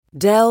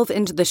Delve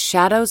into the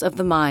shadows of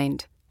the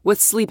mind with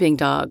Sleeping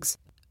Dogs,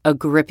 a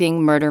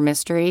gripping murder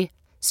mystery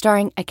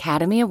starring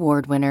Academy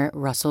Award winner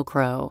Russell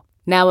Crowe.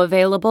 Now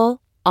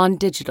available on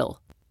digital.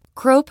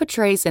 Crowe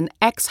portrays an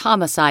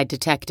ex-homicide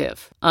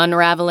detective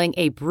unraveling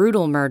a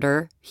brutal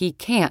murder he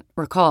can't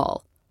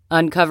recall.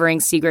 Uncovering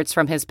secrets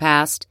from his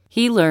past,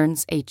 he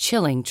learns a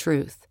chilling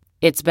truth.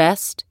 It's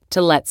best to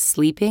let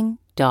sleeping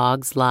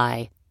dogs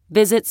lie.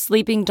 Visit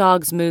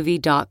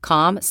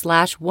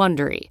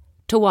sleepingdogsmovie.com/Wondery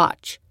to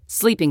watch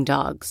Sleeping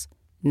Dogs,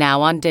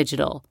 now on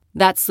digital.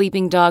 That's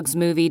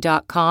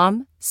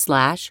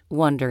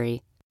sleepingdogsmovie.com/Wondery.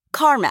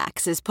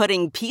 CarMax is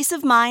putting peace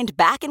of mind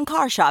back in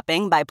car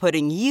shopping by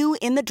putting you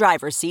in the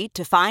driver's seat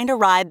to find a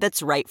ride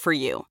that's right for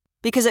you.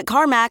 Because at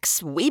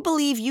CarMax, we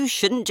believe you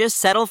shouldn't just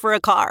settle for a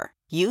car.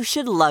 You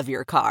should love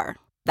your car.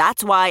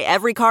 That's why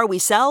every car we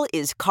sell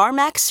is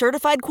CarMax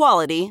certified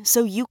quality,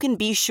 so you can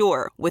be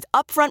sure with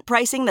upfront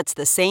pricing that's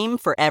the same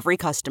for every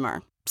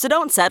customer. So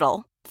don't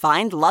settle.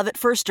 Find love at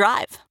first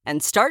drive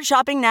and start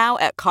shopping now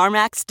at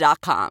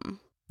CarMax.com.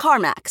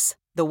 CarMax,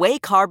 the way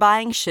car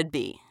buying should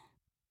be.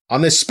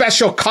 On this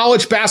special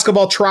college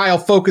basketball trial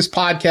focused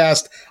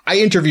podcast, I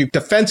interview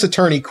defense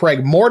attorney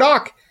Craig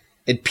Mordock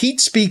and Pete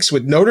Speaks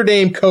with Notre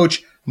Dame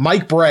coach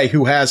Mike Brey,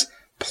 who has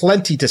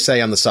plenty to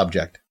say on the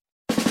subject.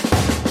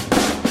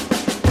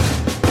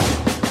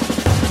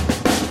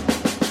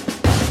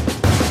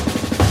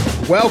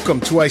 Welcome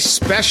to a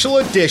special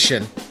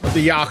edition of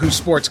the Yahoo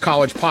Sports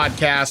College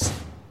Podcast.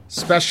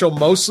 Special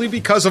mostly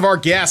because of our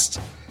guest,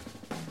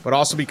 but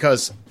also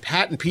because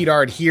Pat and Pete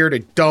aren't here to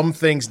dumb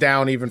things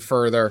down even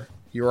further.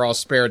 You were all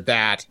spared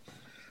that.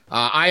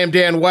 I am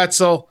Dan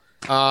Wetzel,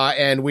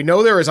 and we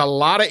know there is a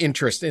lot of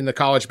interest in the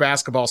college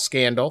basketball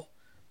scandal.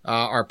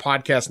 Our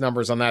podcast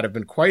numbers on that have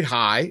been quite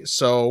high,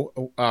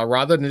 so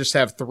rather than just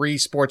have three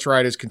sports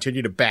writers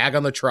continue to bag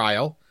on the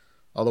trial,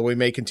 although we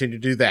may continue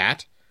to do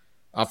that,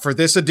 for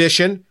this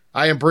edition,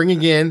 I am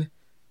bringing in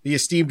the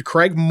esteemed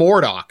Craig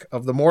Mordock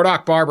of the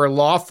Mordock Barber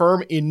Law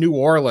Firm in New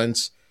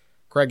Orleans.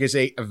 Craig is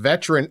a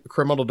veteran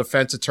criminal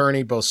defense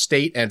attorney, both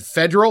state and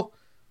federal,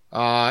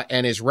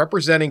 and is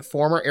representing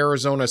former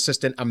Arizona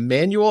assistant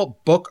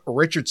Emmanuel Book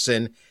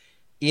Richardson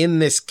in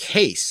this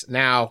case.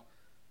 Now,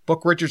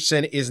 Book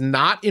Richardson is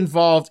not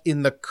involved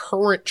in the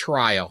current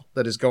trial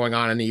that is going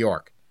on in New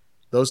York.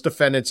 Those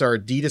defendants are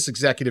Adidas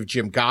executive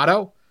Jim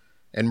Gatto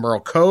and Merle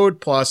Code,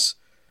 plus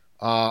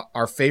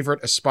our favorite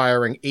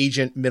aspiring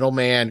agent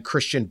middleman,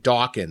 Christian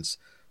Dawkins.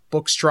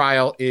 Book's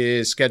trial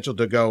is scheduled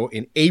to go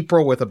in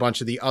April with a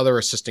bunch of the other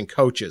assistant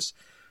coaches.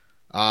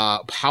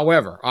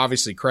 However,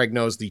 obviously, Craig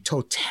knows the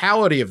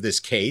totality of this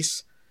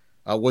case,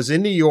 was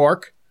in New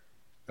York,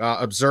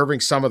 observing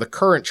some of the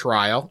current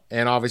trial,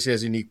 and obviously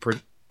has a unique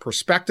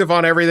perspective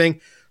on everything.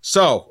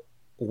 So,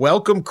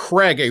 welcome,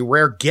 Craig, a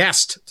rare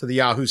guest to the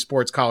Yahoo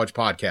Sports College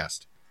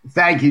Podcast.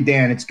 Thank you,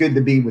 Dan. It's good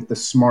to be with the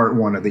smart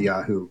one of the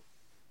Yahoo.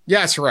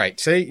 Yes, right.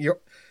 See,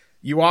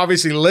 you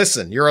obviously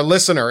listen. You're a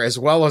listener as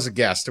well as a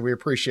guest, and we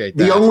appreciate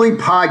that. The only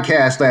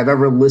podcast I've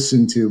ever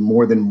listened to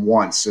more than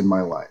once in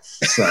my life.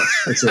 So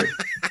that's it.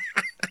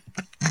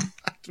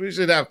 We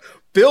should have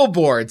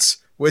billboards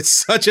with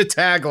such a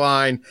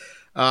tagline.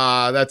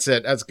 That's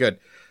it. That's good.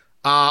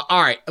 All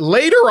right.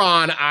 Later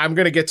on, I'm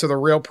going to get to the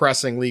real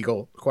pressing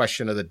legal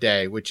question of the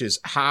day, which is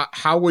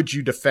how would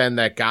you defend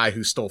that guy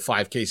who stole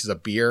 5 cases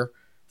of beer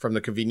from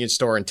the convenience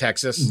store in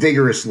Texas?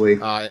 Vigorously.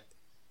 I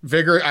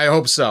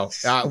hope so.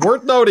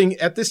 Worth noting,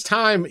 at this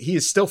time, he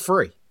is still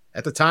free.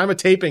 At the time of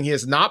taping, he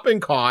has not been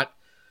caught.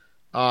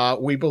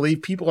 We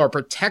believe people are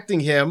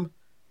protecting him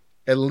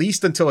at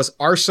least until his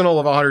arsenal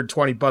of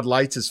 120 Bud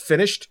Lights is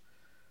finished.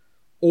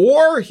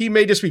 Or he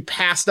may just be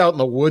passed out in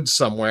the woods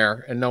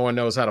somewhere and no one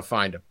knows how to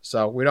find him.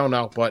 So we don't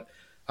know, but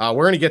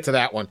we're going to get to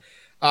that one.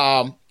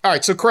 All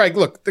right, so Craig,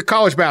 look, the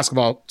college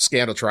basketball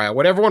scandal trial,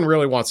 what everyone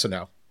really wants to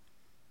know,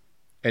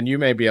 and you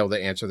may be able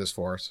to answer this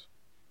for us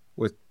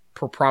with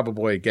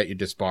probably get you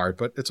disbarred,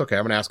 but it's okay.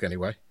 I'm going to ask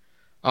anyway.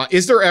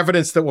 Is there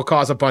evidence that will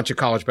cause a bunch of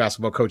college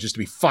basketball coaches to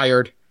be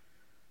fired?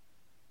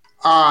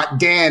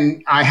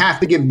 Dan, I have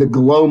to give the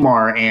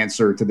Glomar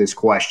answer to this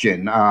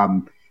question.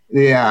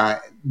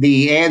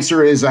 The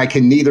answer is I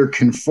can neither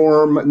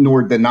confirm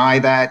nor deny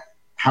that.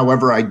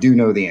 However, I do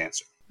know the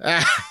answer.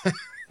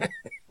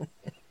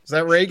 Is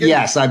that Reagan?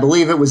 Yes, I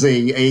believe it was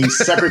a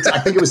secretary. I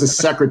think it was a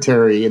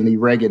secretary in the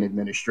Reagan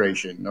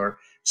administration or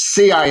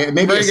CIA,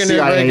 maybe a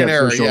CIA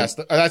official. Yes,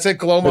 that's it.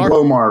 Glomar. The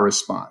Glomar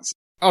response.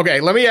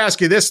 Okay, let me ask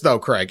you this though,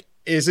 Craig.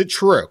 Is it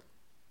true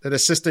that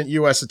Assistant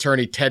U.S.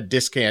 Attorney Ted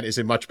Discant is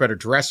a much better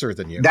dresser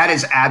than you? That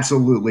is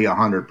absolutely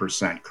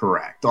 100%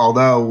 correct.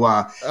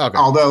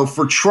 Although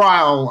for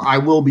trial, I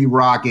will be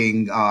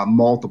rocking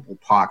multiple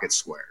pocket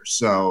squares.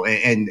 So,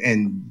 and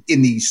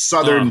in the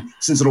southern,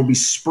 since it'll be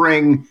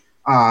spring,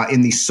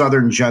 in the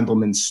Southern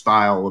gentleman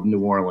style of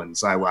New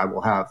Orleans, I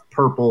will have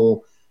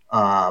purple,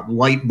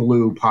 light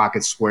blue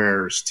pocket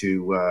squares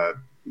to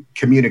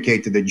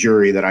communicate to the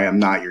jury that I am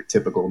not your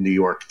typical New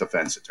York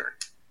defense attorney.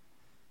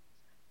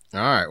 All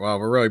right. Well,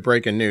 we're really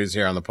breaking news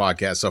here on the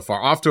podcast so far.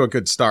 Off to a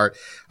good start.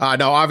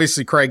 No,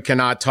 obviously, Craig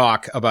cannot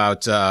talk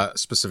about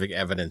specific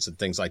evidence and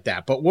things like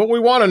that. But what we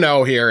want to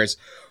know here is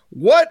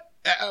what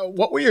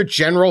were your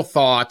general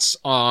thoughts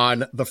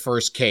on the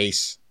first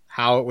case,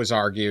 how it was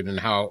argued, and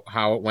how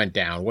it went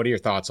down? What are your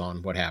thoughts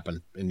on what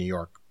happened in New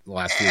York the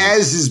last few weeks?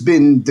 As has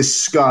been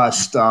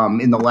discussed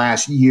in the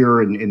last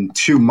year and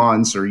 2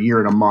 months or year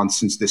and a month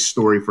since this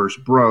story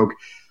first broke,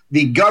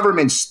 the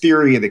government's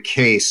theory of the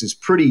case is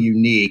pretty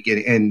unique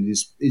and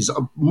is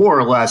more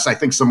or less, I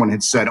think someone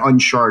had said,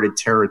 uncharted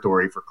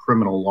territory for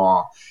criminal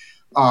law.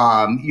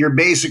 You're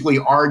basically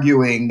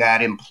arguing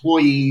that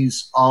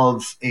employees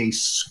of a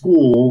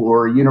school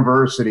or a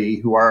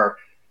university who are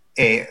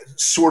a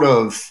sort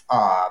of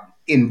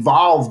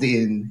involved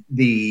in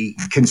the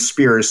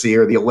conspiracy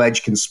or the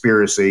alleged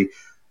conspiracy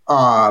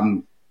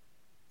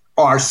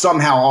are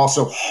somehow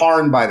also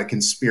harmed by the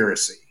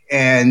conspiracy.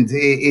 And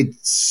it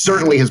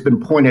certainly has been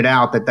pointed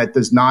out that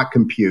does not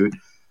compute.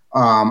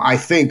 I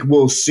think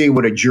we'll see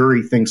what a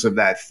jury thinks of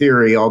that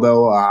theory.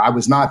 Although I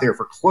was not there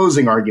for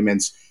closing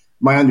arguments,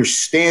 my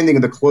understanding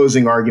of the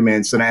closing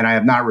arguments, and I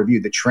have not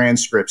reviewed the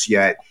transcripts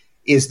yet,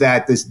 is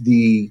that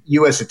the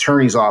U.S.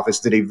 Attorney's Office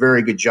did a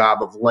very good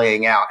job of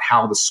laying out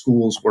how the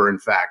schools were in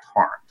fact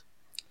harmed.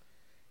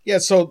 Yeah,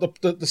 so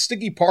the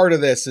sticky part of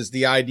this is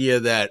the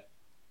idea that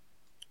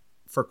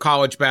for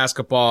college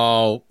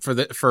basketball,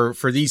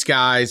 for these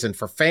guys and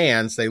for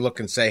fans, they look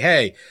and say,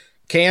 hey,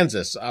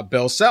 Kansas,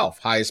 Bill Self,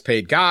 highest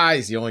paid guy.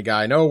 He's the only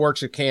guy I know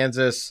works at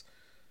Kansas.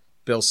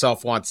 Bill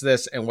Self wants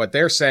this. And what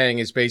they're saying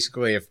is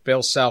basically if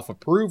Bill Self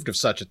approved of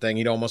such a thing,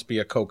 he'd almost be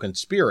a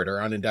co-conspirator,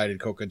 unindicted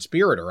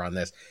co-conspirator on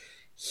this.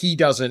 He's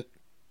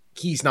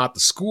not the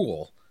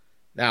school.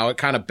 Now it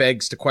kind of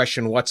begs to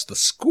question, what's the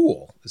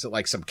school? Is it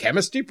like some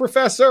chemistry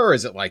professor? Or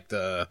is it like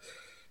the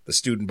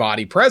student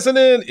body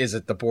president? Is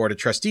it the board of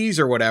trustees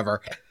or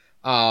whatever?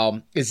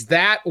 Is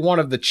that one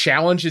of the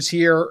challenges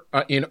here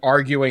in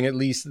arguing, at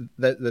least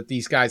that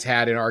these guys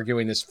had in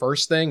arguing this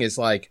first thing, is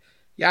like,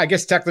 yeah, I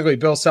guess technically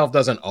Bill Self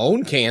doesn't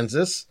own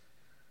Kansas,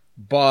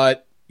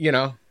 but, you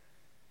know.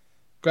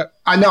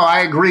 I know, I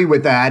agree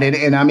with that.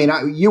 And I mean,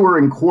 you were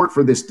in court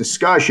for this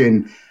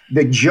discussion.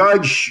 The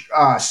judge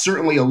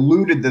certainly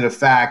alluded to the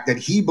fact that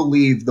he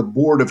believed the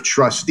board of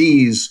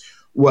trustees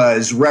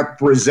was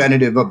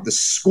representative of the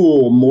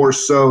school more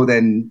so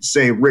than,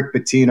 say, Rick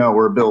Pitino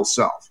or Bill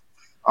Self.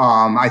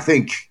 I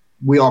think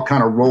we all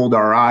kind of rolled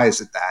our eyes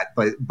at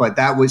that, but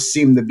that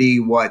seemed to be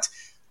what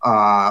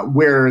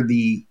where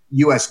the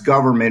U.S.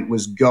 government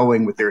was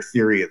going with their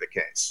theory of the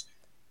case.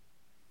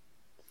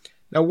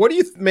 Now, what do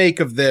you make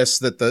of this,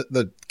 that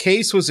the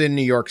case was in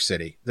New York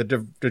City?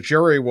 The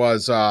jury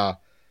was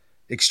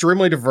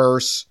extremely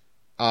diverse,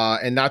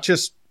 and not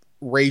just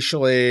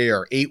racially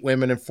or 8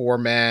 women and 4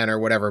 men or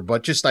whatever,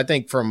 but just I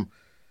think from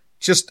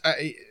just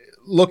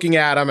looking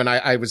at them, and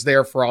I was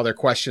there for all their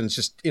questions,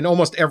 just in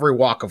almost every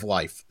walk of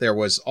life, there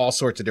was all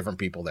sorts of different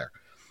people there.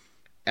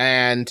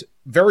 And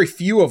very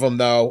few of them,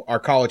 though, are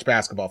college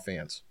basketball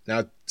fans.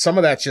 Now, some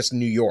of that's just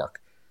New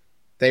York.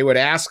 They would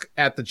ask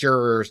at the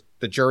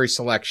jury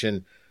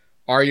selection,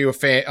 are you a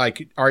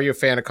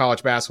fan of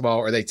college basketball?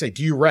 Or they'd say,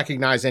 do you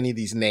recognize any of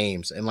these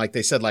names? And like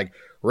they said, like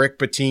Rick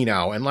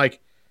Pitino, and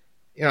like,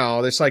 you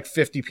know, there's like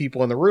 50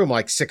 people in the room,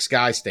 like 6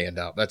 guys stand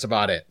up. That's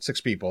about it.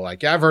 6 people.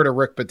 Like, yeah, I've heard of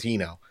Rick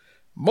Pitino.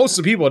 Most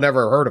of the people had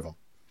never heard of him.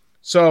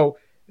 So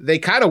they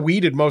kind of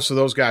weeded most of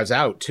those guys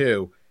out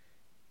too.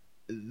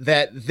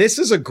 That this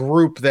is a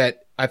group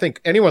that I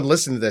think anyone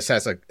listening to this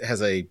has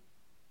a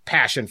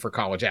passion for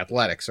college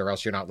athletics, or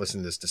else you're not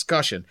listening to this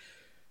discussion.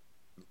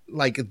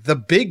 Like, the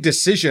big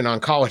decision on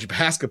college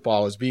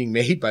basketball is being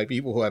made by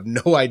people who have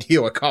no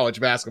idea what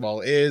college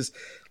basketball is.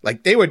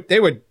 Like, they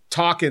would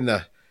talk in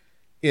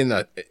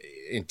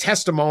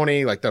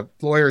testimony, like the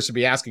lawyers would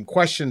be asking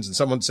questions and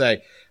someone would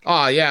say,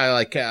 oh yeah,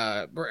 like,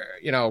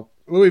 you know,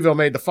 Louisville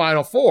made the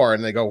Final Four.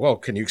 And they go, well,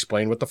 can you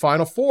explain what the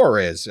Final Four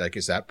is? Like,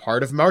 is that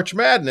part of March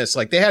Madness?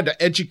 Like, they had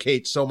to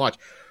educate so much.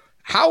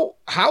 How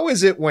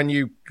is it when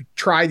you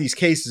try these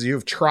cases,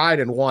 you've tried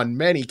and won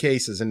many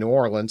cases in New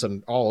Orleans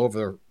and all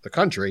over the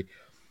country,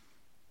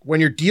 when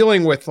you're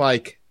dealing with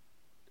like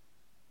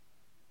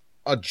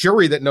a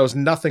jury that knows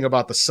nothing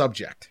about the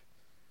subject?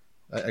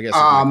 I guess.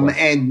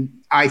 And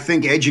I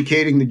think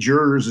educating the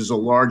jurors is a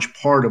large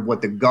part of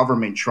what the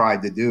government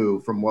tried to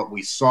do from what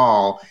we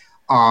saw.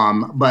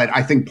 But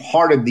I think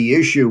part of the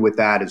issue with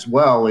that as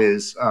well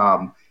is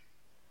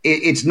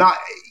it's not,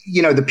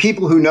 you know, the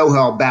people who know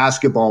how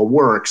basketball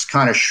works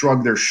kind of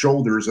shrug their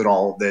shoulders at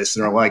all of this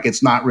and are like,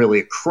 it's not really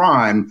a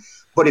crime.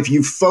 But if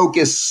you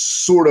focus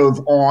sort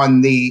of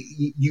on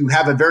you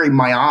have a very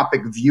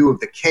myopic view of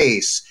the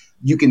case,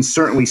 you can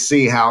certainly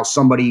see how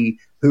somebody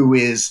who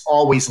is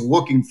always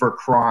looking for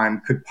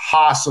crime could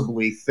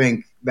possibly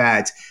think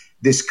that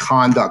this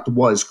conduct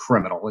was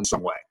criminal in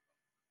some way.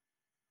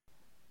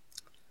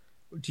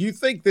 Do you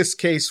think this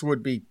case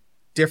would be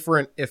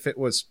different if it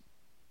was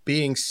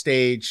being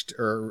staged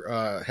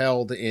or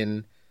held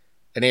in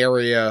an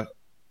area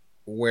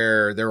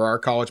where there are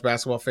college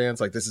basketball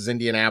fans? Like, this is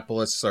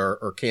Indianapolis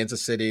or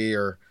Kansas City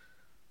or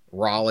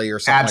Raleigh or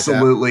something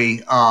Absolutely.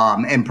 like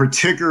that? And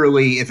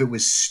particularly if it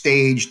was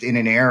staged in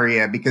an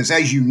area, because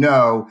as you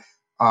know,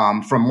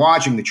 from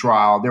watching the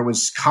trial, there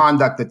was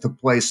conduct that took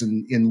place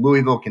in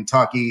Louisville,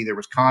 Kentucky. There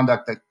was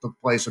conduct that took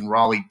place in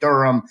Raleigh,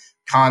 Durham,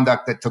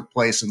 conduct that took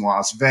place in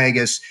Las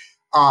Vegas.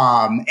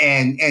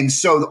 And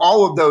so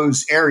all of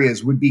those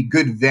areas would be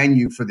good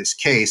venue for this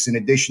case, in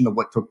addition to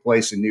what took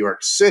place in New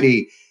York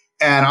City.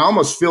 And I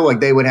almost feel like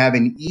they would have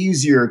an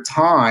easier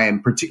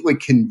time, particularly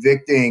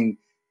convicting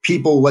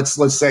people, let's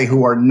say,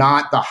 who are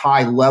not the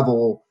high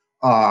level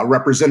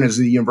representatives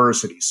of the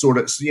university, sort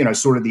of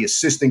the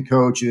assistant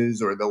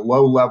coaches or the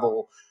low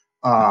level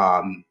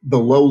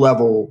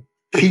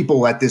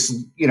people at this,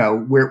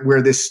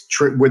 where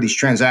these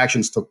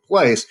transactions took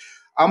place.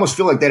 I almost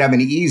feel like they'd have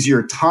an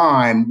easier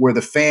time where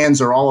the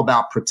fans are all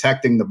about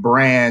protecting the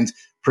brand,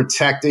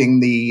 protecting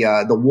the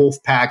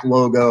Wolfpack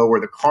logo or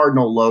the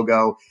Cardinal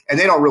logo, and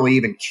they don't really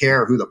even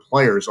care who the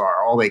players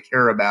are. All they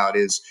care about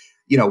is,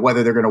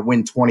 whether they're going to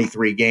win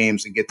 23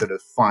 games and get to the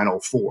Final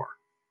Four.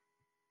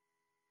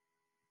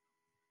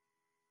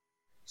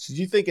 So do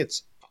you think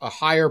it's a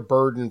higher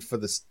burden for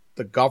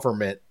the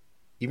government,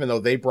 even though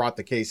they brought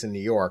the case in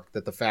New York,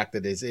 that the fact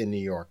that it's in New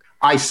York?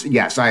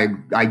 Yes, I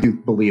do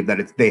believe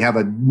that they have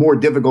a more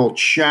difficult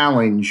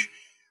challenge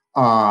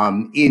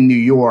in New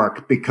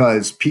York,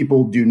 because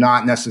people do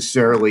not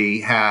necessarily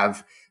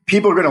have –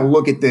 people are going to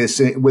look at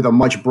this with a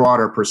much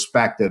broader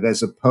perspective,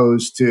 as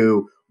opposed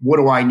to, what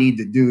do I need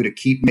to do to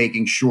keep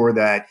making sure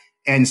that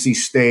NC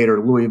State or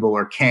Louisville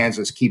or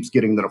Kansas keeps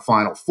getting to the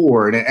Final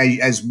Four? And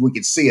as we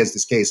can see, as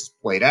this case is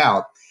played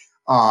out,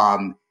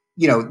 the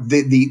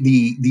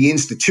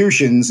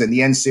institutions and the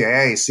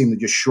NCAA seem to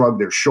just shrug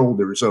their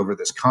shoulders over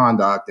this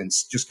conduct and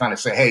just kind of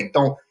say, hey,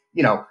 don't,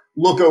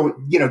 look over,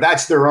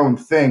 that's their own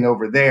thing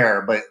over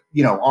there. But,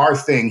 our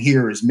thing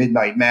here is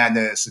Midnight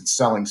Madness and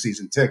selling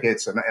season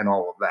tickets and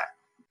all of that.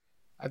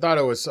 I thought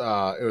it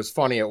was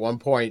funny at one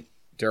point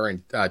during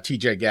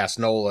TJ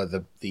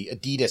Gasnola, the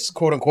Adidas,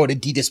 quote unquote,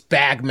 Adidas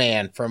bag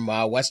man from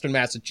Western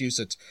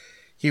Massachusetts.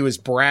 He was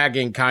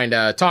bragging, kind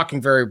of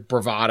talking very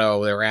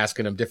bravado. They were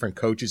asking him different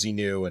coaches he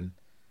knew, and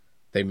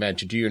they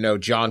mentioned, do you know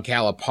John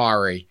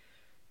Calipari?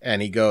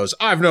 And he goes,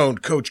 I've known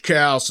Coach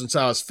Cal since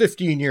I was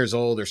 15 years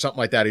old or something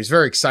like that. He's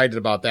very excited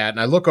about that. And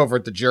I look over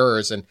at the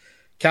jurors, and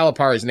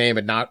Calipari's name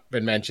had not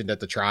been mentioned at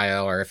the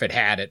trial, or if it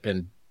had, it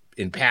been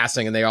in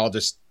passing, and they all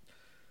just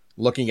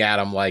looking at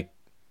him like,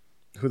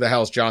 who the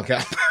hell is John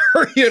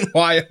Calipari and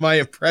why am I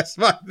impressed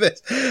by this?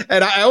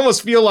 And I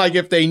almost feel like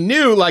if they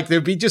knew, like,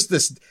 there'd be just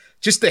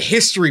the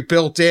history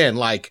built in,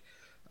 like,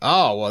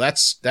 oh, well,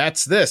 that's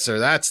this or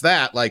that's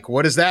that. Like,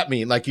 what does that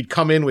mean? Like, you'd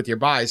come in with your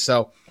bias.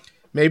 So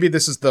maybe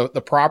this is the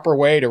proper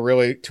way to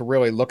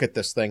really look at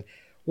this thing.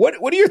 What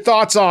are your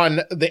thoughts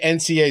on the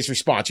NCAA's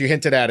response? You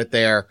hinted at it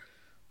there.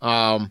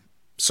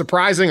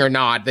 Surprising or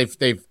not,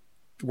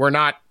 we're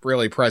not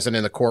really present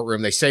in the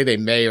courtroom. They say they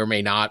may or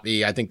may not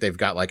be. I think they've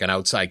got like an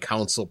outside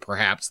counsel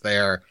perhaps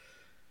there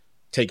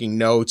taking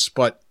notes,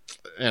 but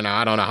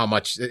I don't know how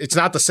much. It's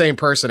not the same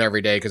person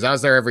every day, because I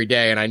was there every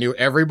day and I knew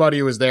everybody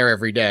who was there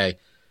every day,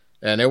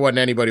 and there wasn't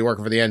anybody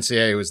working for the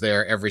NCAA who was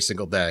there every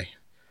single day.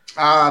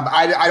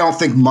 I don't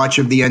think much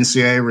of the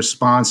NCAA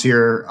response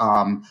here.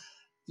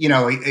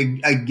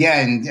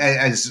 Again,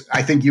 as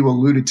I think you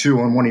alluded to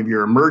on one of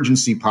your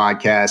emergency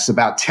podcasts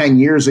about 10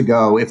 years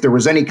ago, if there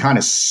was any kind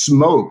of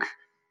smoke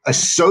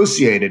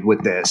associated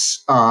with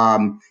this,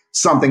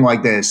 something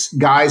like this,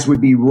 guys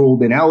would be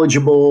ruled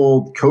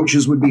ineligible,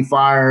 coaches would be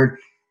fired,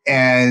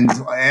 and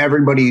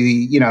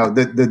everybody,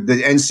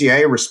 the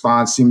NCAA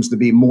response seems to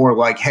be more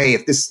like, hey,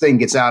 if this thing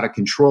gets out of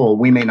control,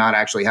 we may not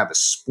actually have a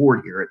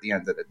sport here at the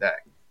end of the day.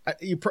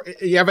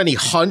 You have any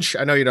hunch?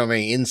 I know you don't have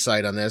any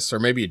insight on this, or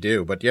maybe you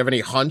do, but do you have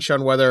any hunch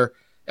on whether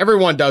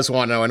everyone does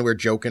want to know? And we were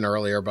joking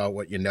earlier about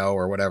what you know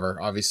or whatever,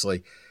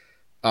 obviously.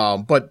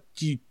 But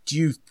do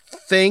you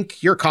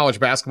think you're a college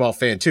basketball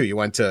fan too? You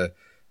went to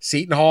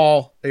Seton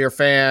Hall, you're a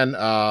fan,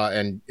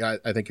 and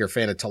I think you're a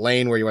fan of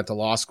Tulane, where you went to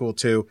law school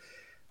too,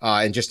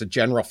 and just a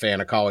general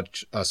fan of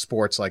college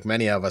sports like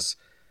many of us.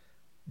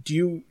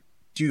 Do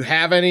you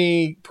have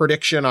any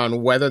prediction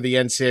on whether the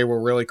NCAA will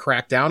really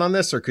crack down on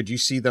this, or could you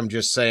see them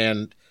just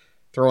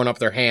throwing up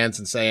their hands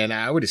and saying,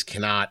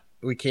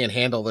 we can't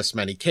handle this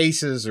many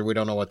cases, or we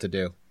don't know what to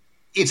do?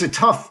 It's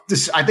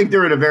I think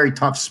they're in a very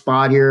tough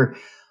spot here.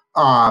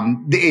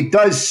 It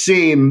does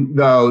seem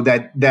though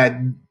that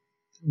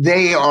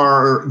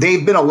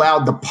they've been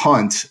allowed to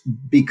punt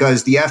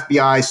because the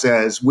FBI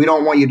says, we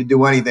don't want you to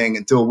do anything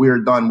until we're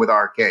done with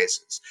our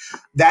cases.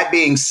 That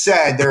being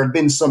said, there have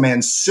been some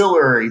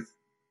ancillary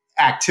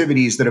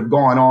activities that have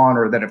gone on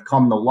or that have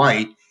come to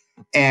light,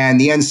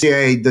 and the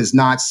NCAA does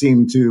not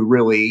seem to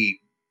really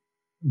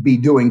be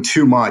doing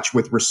too much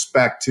with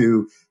respect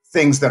to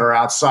things that are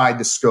outside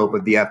the scope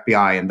of the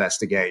FBI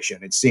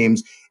investigation, it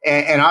seems.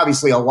 And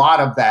obviously a lot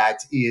of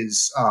that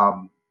is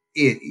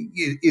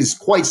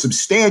quite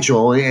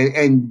substantial,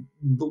 and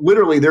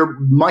literally there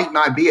might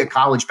not be a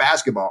college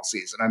basketball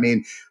season. I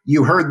mean,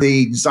 you heard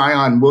the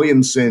Zion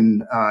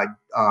Williamson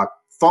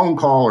phone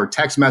call or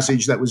text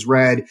message that was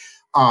read.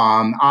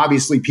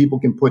 Obviously, people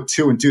can put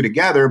 2 and 2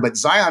 together, but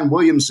Zion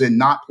Williamson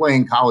not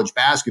playing college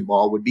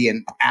basketball would be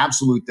an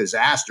absolute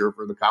disaster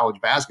for the college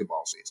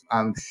basketball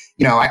season.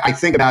 I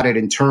think about it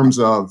in terms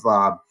of,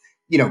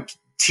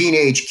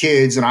 teenage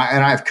kids, and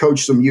I've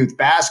coached some youth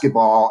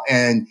basketball,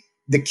 and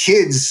the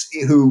kids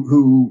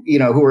who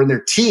are in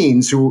their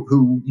teens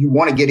who you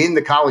want to get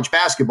into college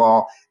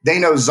basketball, they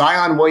know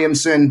Zion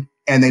Williamson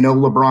and they know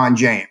LeBron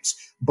James.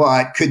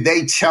 But could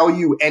they tell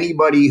you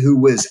anybody who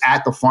was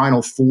at the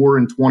Final Four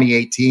in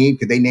 2018?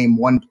 Could they name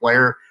one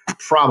player?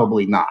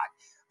 Probably not.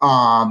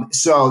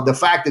 So the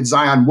fact that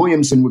Zion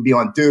Williamson would be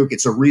on Duke,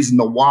 it's a reason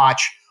to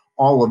watch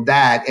all of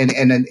that. And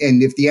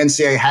if the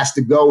NCAA has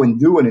to go and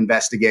do an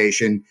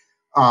investigation,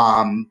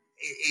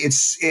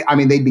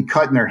 they'd be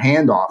cutting their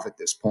hand off at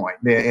this point,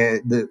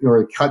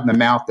 or cutting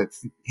the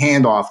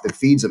hand off that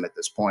feeds them at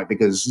this point,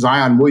 because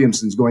Zion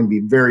Williamson's going to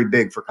be very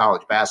big for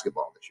college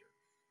basketball this year.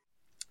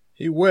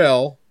 He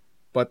will,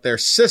 but their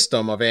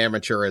system of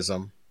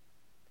amateurism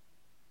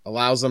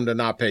allows them to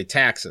not pay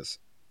taxes.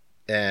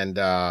 And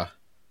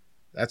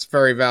that's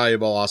very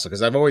valuable also,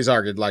 because I've always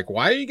argued,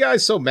 why are you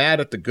guys so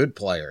mad at the good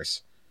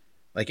players?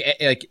 I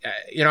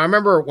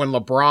remember when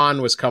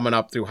LeBron was coming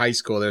up through high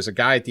school, there's a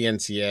guy at the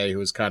NCAA who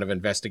was kind of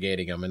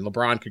investigating him, and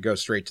LeBron could go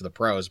straight to the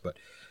pros. But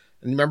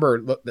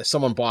remember,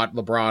 someone bought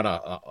LeBron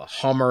a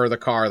Hummer,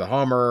 the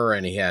Hummer,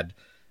 and he had,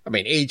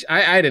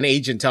 I had an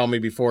agent tell me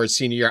before his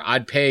senior year,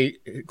 I'd pay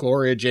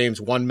Gloria James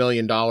 $1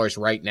 million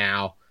right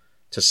now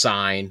to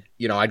sign.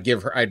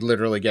 I'd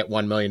literally get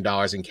 $1 million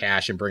in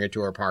cash and bring it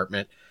to her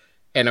apartment.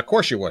 And of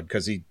course you would,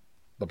 because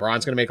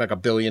LeBron's going to make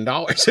 $1 billion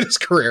in his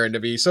career, and to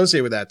be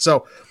associated with that.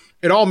 So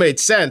it all made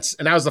sense.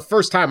 And that was the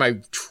first time I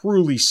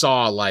truly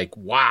saw,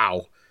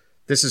 wow,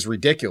 this is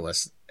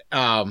ridiculous.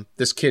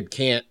 This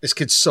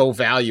kid's so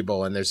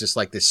valuable, and there's just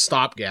this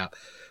stopgap.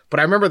 But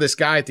I remember this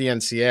guy at the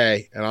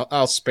NCAA, and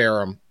I'll spare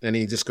him, and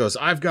he just goes,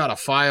 I've got a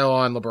file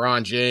on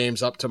LeBron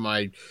James up to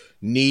my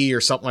knee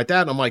or something like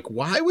that. And I'm like,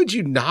 why would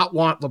you not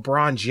want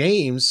LeBron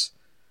James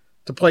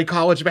to play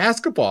college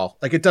basketball?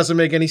 It doesn't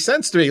make any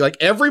sense to me.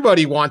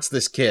 Everybody wants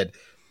this kid.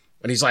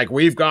 And he's like,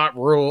 we've got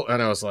rule.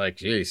 And I was like,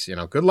 geez,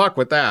 good luck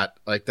with that.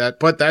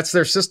 But that's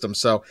their system.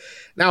 So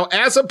now,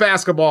 as a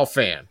basketball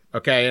fan,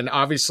 okay, and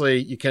obviously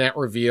you can't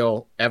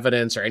reveal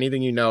evidence or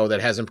anything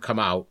that hasn't come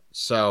out.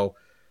 So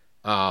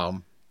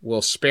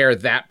we'll spare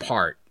that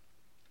part.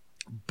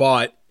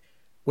 But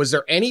was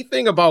there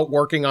anything about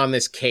working on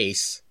this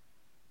case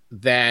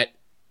that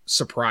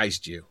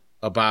surprised you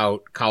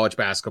about college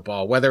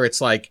basketball? Whether it's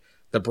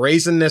the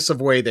brazenness of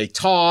the way they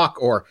talk,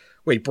 or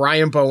wait,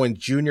 Brian Bowen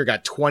Jr.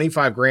 got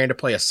 $25,000 to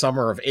play a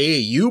summer of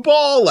AAU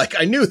ball.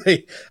 I knew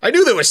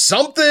there was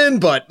something,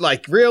 but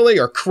really,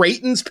 or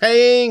Creighton's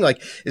paying.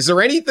 Is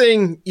there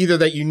anything either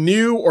that you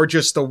knew or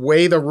just the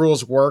way the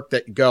rules work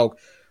that you go,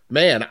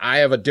 man, I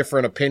have a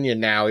different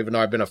opinion now, even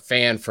though I've been a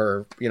fan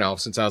for,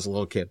 since I was a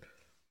little kid?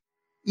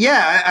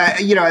 Yeah.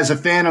 As a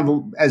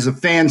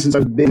fan since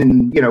I've been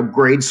in,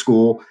 grade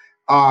school,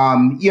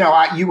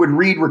 you would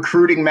read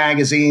recruiting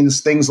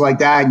magazines, things like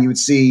that, and you would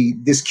see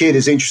this kid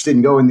is interested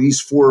in going to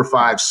these 4 or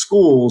 5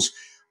 schools,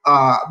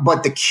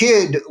 but the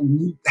kid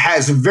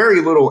has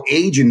very little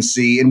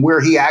agency in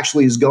where he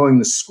actually is going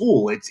to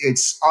school.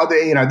 It's other,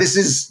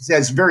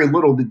 has very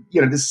little,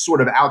 this is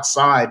sort of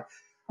outside,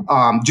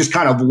 just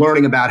kind of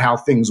learning about how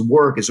things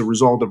work as a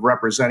result of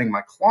representing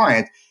my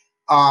client.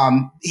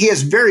 He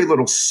has very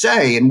little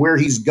say in where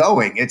he's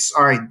going. It's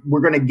all right, we're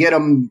going to get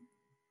him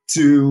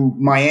to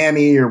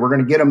Miami, or we're going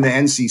to get them to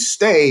NC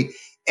State,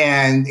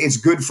 and it's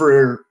good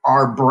for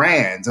our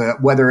brand,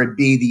 whether it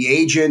be the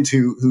agent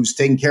who's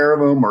taking care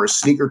of them, or a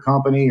sneaker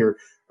company, or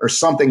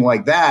something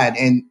like that.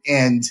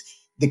 And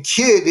the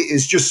kid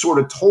is just sort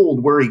of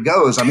told where he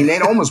goes.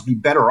 They'd almost be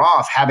better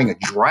off having a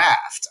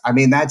draft.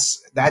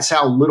 That's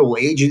how little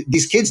agent,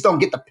 these kids don't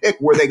get to pick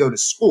where they go to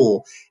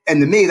school. And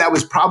to me, that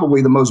was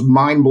probably the most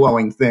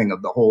mind-blowing thing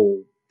of the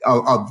whole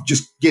of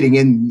just getting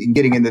into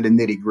the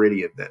nitty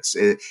gritty of this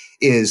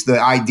is the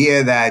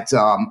idea that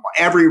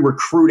every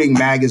recruiting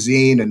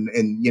magazine and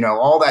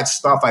all that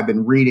stuff I've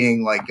been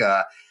reading,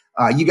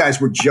 you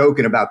guys were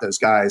joking about those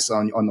guys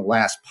on the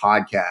last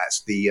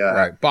podcast,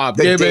 right. Bob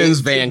Gibbons,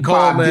 Van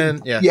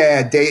Coleman,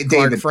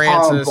 David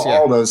Francis, Pump,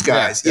 all those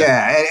guys,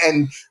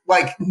 and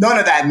none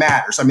of that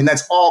matters.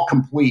 That's all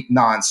complete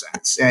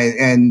nonsense,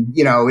 and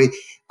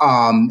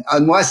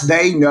unless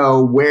they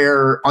know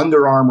where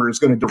Under Armour is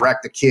going to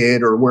direct the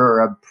kid, or where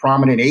a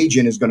prominent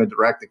agent is going to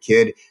direct the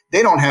kid,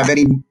 they don't have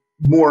any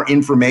more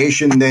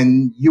information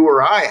than you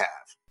or I have.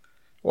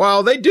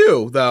 Well, they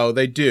do, though.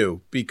 They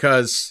do,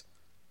 because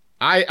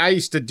I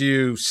used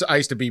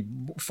to be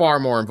far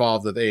more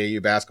involved with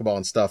AAU basketball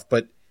and stuff,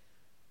 but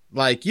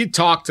you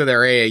talk to their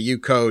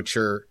AAU coach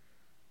or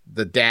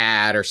the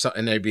dad or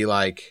something, they'd be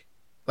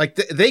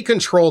they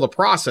control the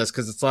process,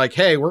 because it's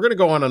hey, we're going to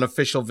go on an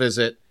official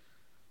visit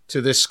to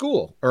this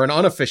school, or an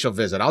unofficial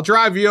visit. I'll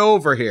drive you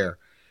over here.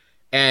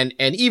 And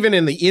even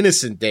in the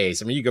innocent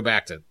days, you go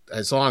back to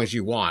as long as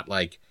you want,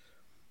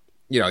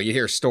 you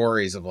hear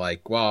stories of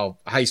like, well,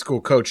 a high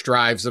school coach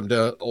drives them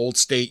to Old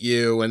State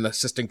U and the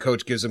assistant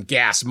coach gives them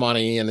gas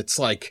money. And it's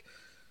like,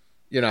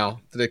 did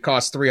it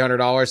cost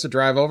 $300 to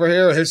drive over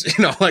here? It's,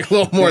 like a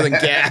little more than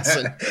gas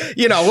and,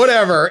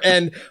 whatever.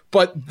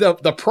 But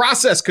the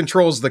process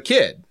controls the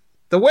kid.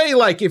 The way,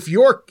 like, if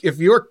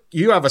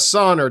you have a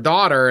son or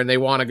daughter and they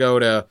want to go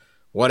to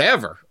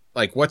whatever,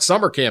 like what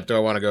summer camp do I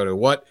want to go to?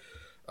 What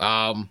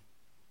high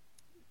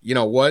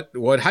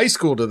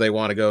school do they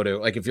want to go to?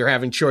 Like if you're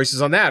having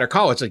choices on that or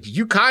college, like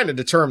you kind of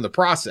determine the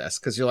process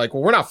because you're like,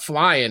 well, we're not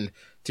flying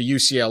to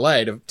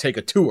UCLA to take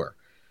a tour.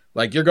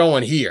 Like you're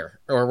going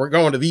here or we're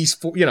going to these,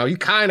 you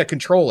kind of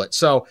control it.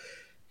 So,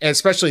 and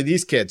especially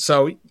these kids.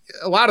 So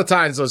a lot of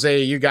times those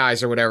AAU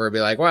guys or whatever be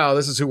like, well,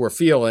 this is who we're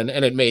feeling.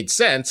 And it made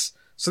sense.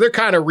 So they're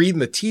kind of reading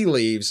the tea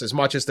leaves as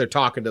much as they're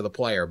talking to the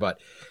player. But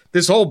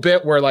this whole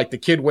bit where like the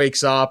kid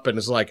wakes up and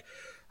is like,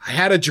 I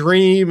had a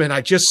dream and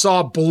I just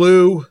saw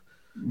blue.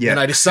 Yeah. And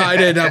I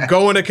decided I'm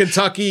going to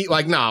Kentucky.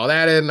 Like, no,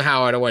 that isn't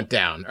how it went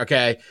down.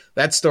 Okay.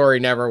 That story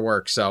never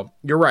works. So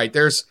you're right.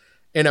 There's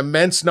an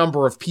immense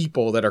number of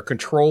people that are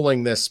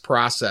controlling this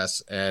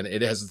process and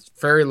it has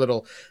very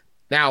little.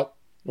 Now,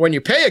 when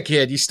you pay a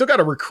kid, you still got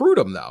to recruit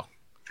them though.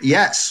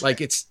 Yes.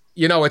 Like it's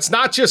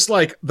not just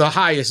like the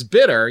highest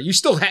bidder. You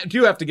still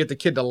do have to get the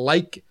kid to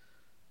like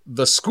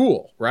the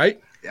school,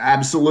 right?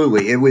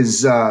 Absolutely. It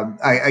was,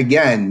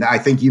 I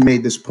think you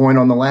made this point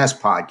on the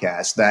last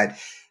podcast that,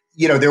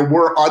 there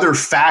were other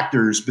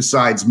factors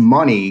besides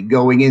money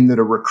going into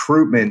the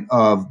recruitment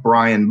of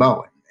Brian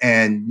Bowen.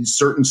 And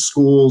certain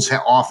schools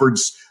offered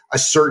a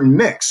certain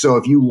mix. So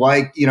if you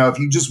if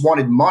you just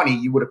wanted money,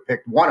 you would have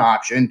picked one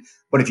option.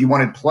 But if you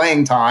wanted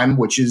playing time,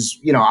 which is,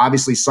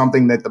 obviously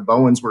something that the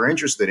Bowens were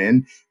interested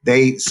in,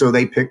 they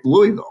picked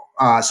Louisville.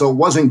 So it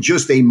wasn't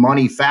just a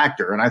money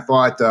factor. And I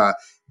thought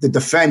the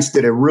defense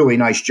did a really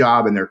nice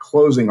job in their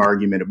closing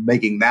argument of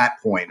making that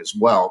point as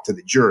well to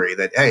the jury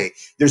that, hey,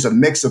 there's a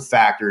mix of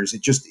factors.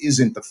 It just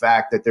isn't the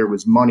fact that there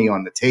was money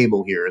on the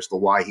table here as to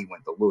why he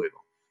went to Louisville.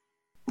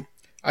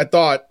 I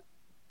thought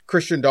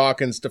Christian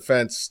Dawkins'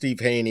 defense, Steve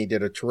Haney,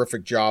 did a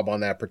terrific job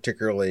on that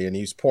particularly, and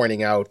he's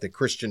pointing out that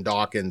Christian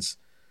Dawkins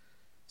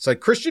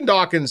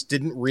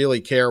didn't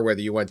really care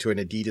whether you went to an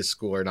Adidas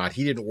school or not.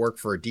 He didn't work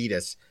for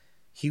Adidas.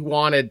 He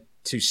wanted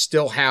to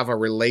still have a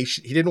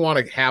relation. He didn't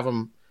want to have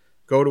him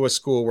go to a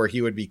school where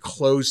he would be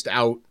closed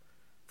out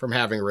from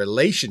having a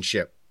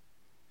relationship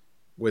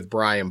with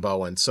Brian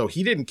Bowen. So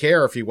he didn't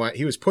care if he went.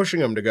 He was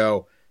pushing him to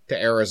go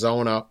to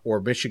Arizona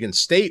or Michigan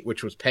State,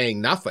 which was paying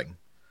nothing.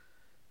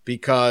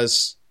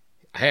 Because,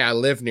 hey, I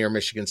live near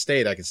Michigan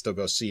State. I can still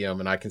go see him,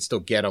 and I can still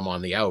get him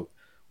on the out.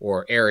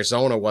 Or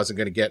Arizona wasn't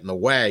going to get in the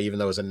way, even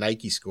though it was a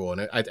Nike school.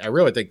 And I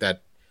really think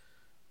that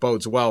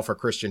bodes well for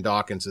Christian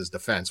Dawkins'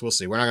 defense. We'll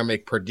see. We're not going to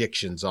make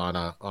predictions on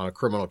a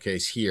criminal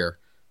case here.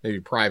 Maybe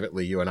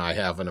privately, you and I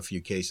have in a few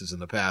cases in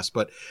the past,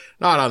 but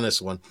not on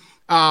this one.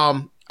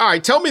 All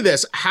right, tell me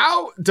this.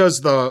 How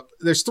does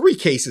there's 3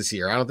 cases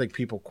here. I don't think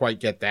people quite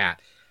get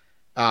that.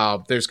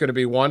 There's going to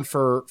be one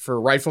for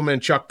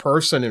Rifleman Chuck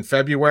Person in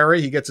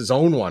February. He gets his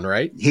own one,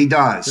 right? He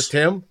does. Just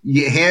him?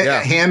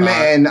 Yeah, him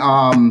and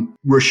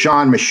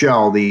Rashawn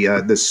Michelle,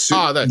 the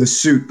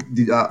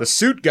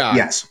suit guy.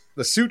 Yes.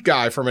 The suit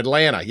guy from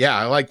Atlanta. Yeah,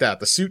 I like that.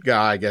 The suit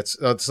guy gets,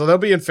 so they'll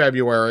be in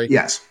February.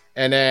 Yes.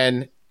 And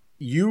then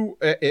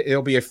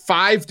it'll be a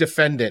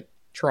 5-defendant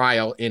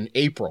trial in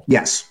April.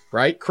 Yes.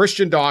 Right?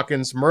 Christian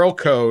Dawkins, Merle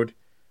Code,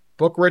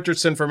 Book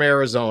Richardson from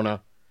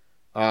Arizona,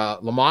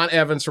 Lamont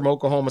Evans from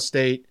Oklahoma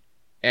State,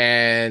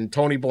 and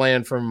Tony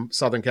Bland from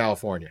Southern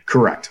California.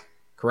 Correct?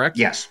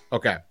 Yes.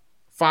 Okay.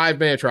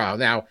 5-man trial.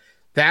 Now,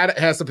 that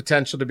has the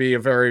potential to be a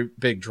very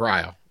big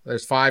trial.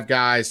 There's 5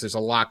 guys. There's a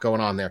lot going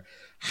on there.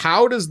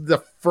 How does the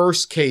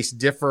first case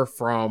differ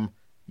from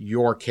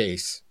your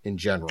case in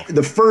general?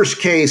 The first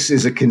case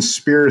is a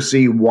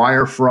conspiracy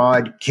wire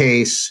fraud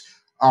case.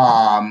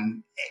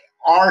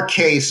 Our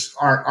case,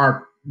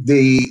 our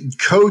the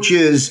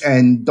coaches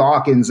and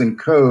Dawkins and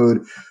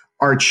Code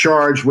are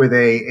charged with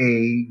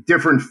a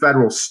different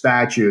federal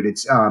statute.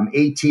 It's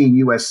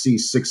 18 USC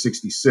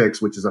 666,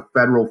 which is a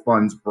federal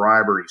funds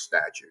bribery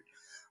statute.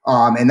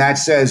 And that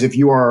says if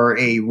you are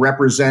a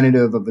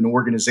representative of an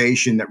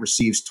organization that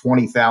receives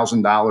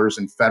 $20,000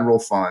 in federal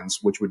funds,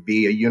 which would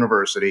be a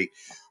university,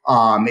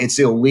 it's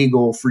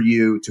illegal for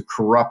you to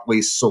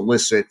corruptly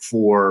solicit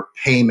for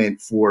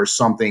payment for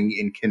something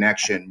in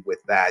connection with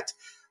that,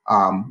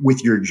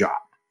 with your job.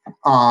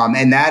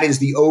 And that is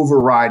the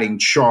overriding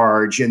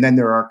charge. And then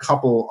there are a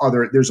couple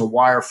other, there's a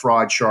wire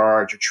fraud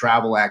charge, a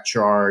travel act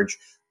charge,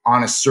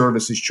 honest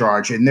services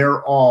charge, and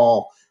they're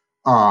all,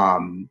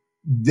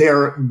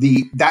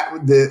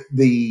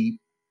 the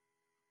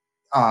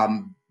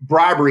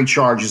bribery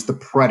charge is the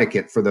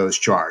predicate for those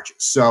charges.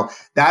 So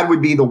that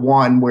would be the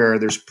one where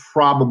there's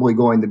probably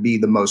going to be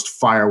the most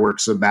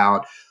fireworks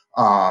about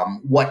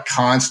what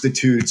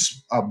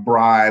constitutes a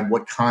bribe,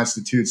 what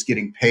constitutes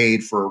getting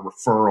paid for a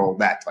referral,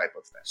 that type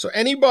of thing. So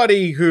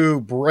anybody who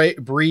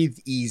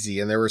breathed easy,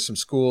 and there were some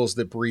schools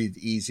that breathed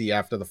easy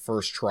after the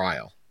first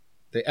trial,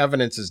 the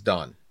evidence is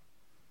done.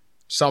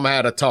 Some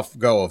had a tough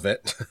go of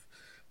it,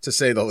 to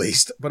say the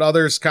least. But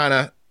others kind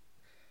of,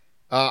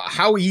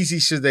 how easy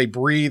should they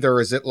breathe? Or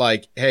is it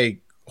like,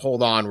 hey,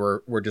 hold on,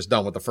 we're just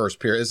done with the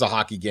first period. It's a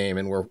hockey game,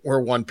 and we're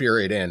one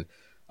period in.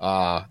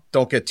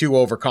 Don't get too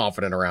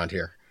overconfident around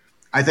here.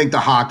 I think the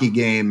hockey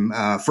game,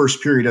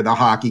 first period of the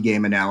hockey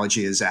game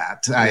analogy is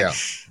apt.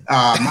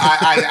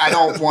 I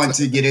don't want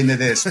to get into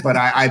this, but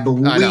I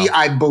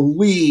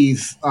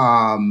believe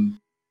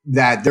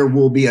that there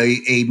will be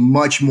a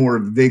much more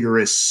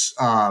vigorous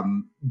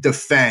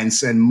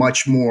defense and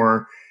much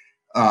more.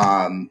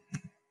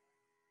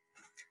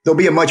 There'll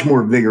be a much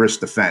more vigorous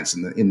defense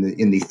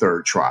in the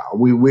third trial.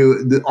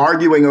 The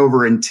arguing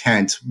over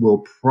intent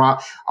will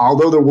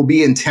although there will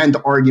be intent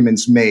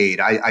arguments made,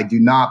 I do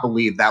not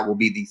believe that will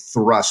be the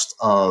thrust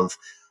of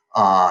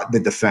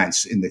the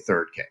defense in the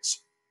third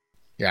case.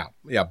 Yeah.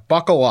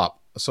 Buckle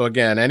up. So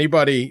again,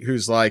 anybody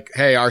who's like,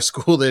 "Hey, our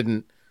school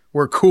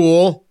we're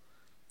cool,"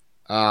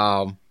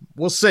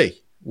 we'll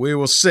see. We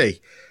will see.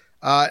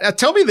 Now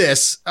tell me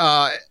this,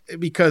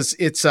 because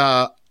it's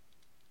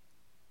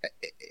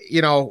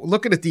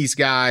looking at these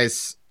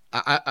guys,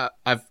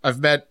 I've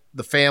met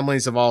the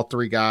families of all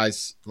three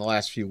guys in the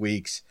last few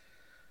weeks.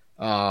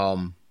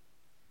 Jim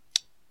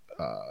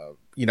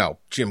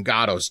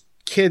Gatto's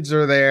kids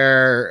are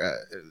there,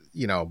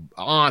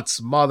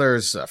 aunts,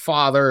 mothers,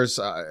 fathers,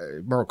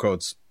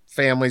 Murco's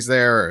family's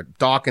there,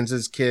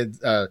 Dawkins's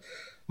kids,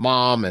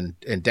 mom and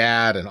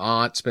dad and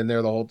aunt's been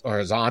there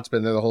his aunt's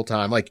been there the whole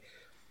time. Like,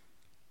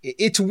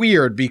 it's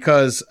weird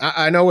because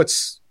I know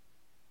it's,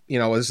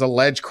 there's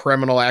alleged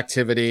criminal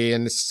activity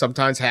and this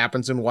sometimes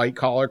happens in white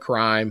collar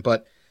crime,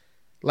 but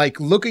like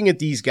looking at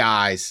these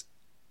guys,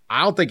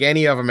 I don't think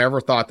any of them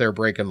ever thought they were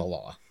breaking the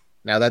law.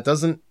 Now that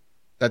doesn't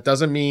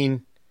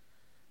mean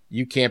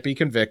you can't be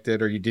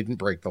convicted or you didn't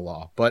break the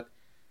law, but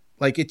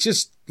like, it's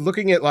just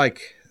looking at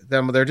like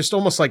them, they're just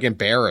almost like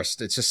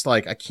embarrassed. It's just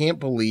like, I can't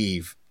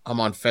believe I'm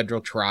on federal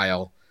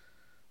trial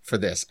for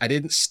this. I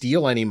didn't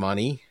steal any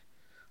money.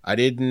 I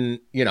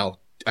didn't,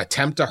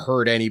 attempt to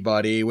hurt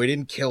anybody. We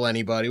didn't kill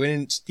anybody. We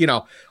didn't,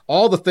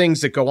 all the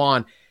things that go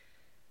on.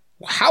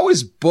 How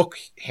is Book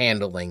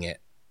handling it?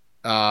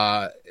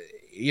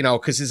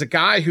 Because there's a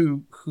guy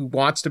who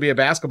wants to be a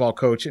basketball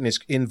coach and is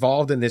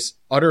involved in this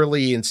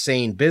utterly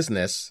insane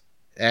business.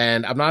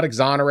 And I'm not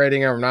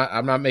exonerating him.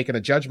 I'm not making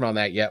a judgment on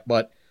that yet.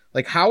 But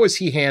like, how is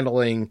he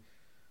handling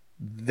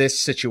this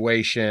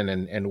situation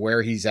and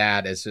where he's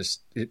at as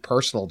just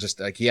personal? Just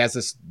like he has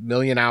this 1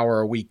 million hour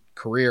a week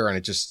career and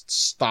it just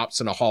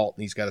stops in a halt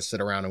and he's got to sit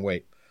around and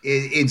wait.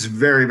 It's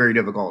very, very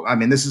difficult. I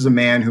mean, this is a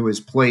man who has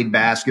played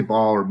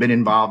basketball or been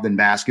involved in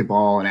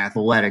basketball and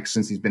athletics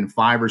since he's been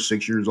 5 or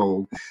 6 years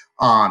old.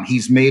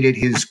 He's made it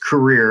his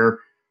career.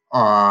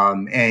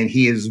 And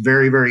he was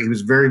very,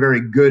 very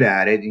good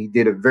at it. He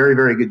did a very,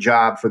 very good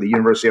job for the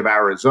University of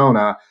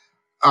Arizona.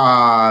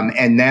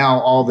 And now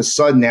all of a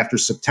sudden, after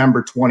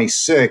September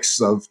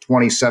 26th of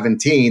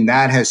 2017,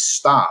 that has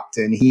stopped.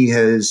 And he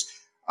has,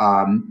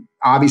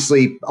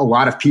 obviously, a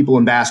lot of people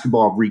in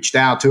basketball have reached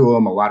out to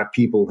him. A lot of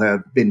people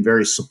have been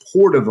very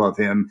supportive of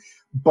him.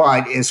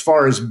 But as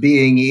far as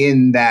being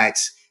in that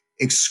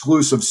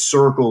exclusive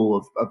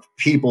circle of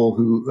people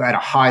who at a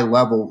high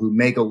level who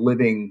make a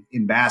living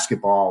in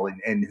basketball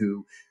and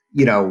who,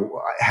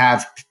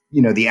 have,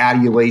 the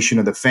adulation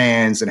of the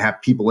fans and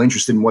have people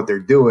interested in what they're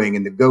doing,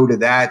 and to go to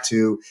that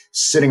to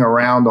sitting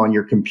around on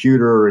your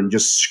computer and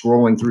just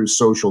scrolling through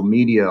social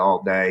media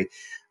all day.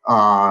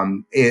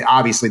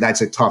 Obviously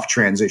that's a tough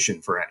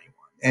transition for anyone.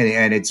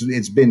 And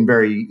it's been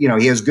very,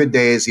 he has good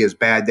days, he has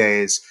bad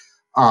days.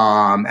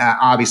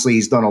 Obviously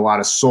he's done a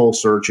lot of soul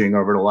searching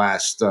over the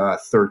last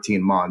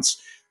 13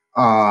 months.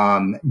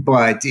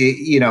 But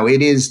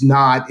it is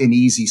not an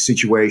easy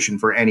situation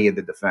for any of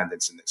the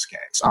defendants in this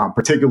case,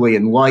 particularly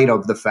in light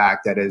of the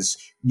fact that, as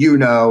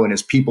and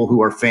as people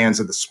who are fans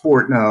of the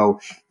sport know,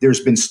 there's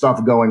been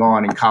stuff going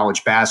on in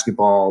college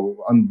basketball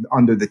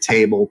under the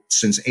table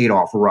since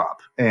Adolph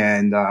Rupp.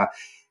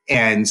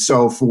 And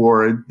so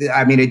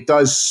it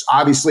does,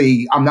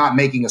 obviously, I'm not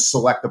making a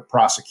selective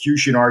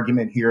prosecution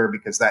argument here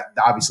because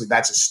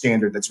that's a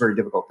standard that's very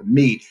difficult to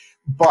meet.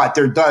 But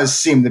there does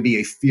seem to be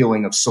a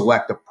feeling of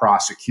selective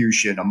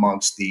prosecution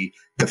amongst the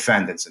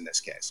defendants in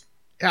this case.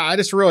 Yeah, I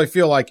just really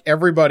feel like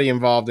everybody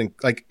involved in,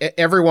 like,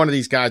 every one of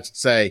these guys would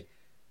say,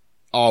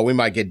 oh, we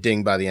might get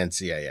dinged by the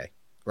NCAA,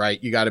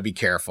 right? You got to be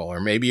careful. Or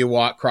maybe you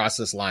walk across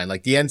this line.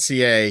 Like the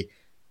NCAA,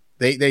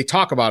 they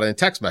talk about it in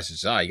text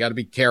messages. You got to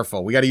be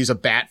careful. We got to use a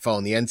bat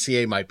phone. The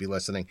NCAA might be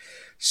listening.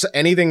 So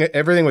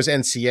everything was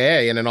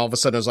NCAA. And then all of a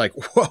sudden it was like,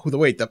 whoa,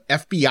 wait, the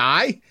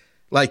FBI?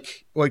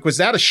 Like was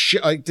that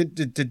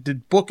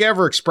did Book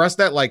ever express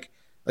that? Like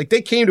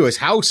they came to his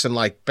house and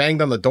like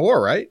banged on the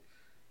door, right?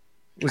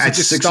 Was at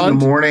 6 in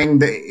the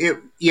morning.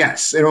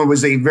 Yes, it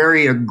was a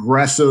very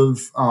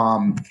aggressive.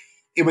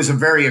 It was a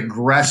very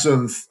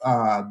aggressive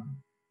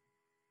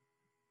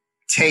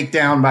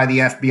takedown by the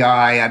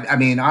FBI. I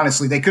mean,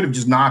 honestly, they could have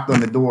just knocked on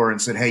the door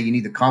and said, "Hey, you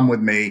need to come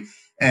with me."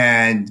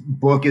 And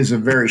Book is a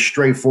very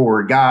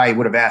straightforward guy. He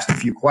would have asked a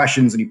few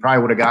questions, and he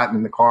probably would have gotten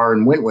in the car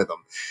and went with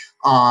them.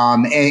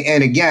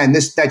 And again,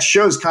 that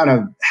shows kind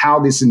of how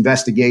this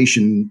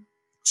investigation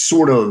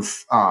sort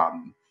of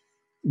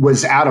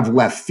was out of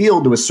left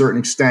field to a certain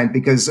extent,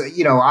 because,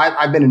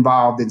 I've been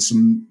involved in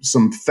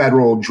some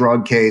federal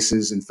drug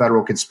cases and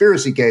federal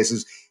conspiracy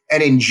cases.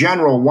 And in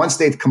general, once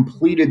they've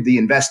completed the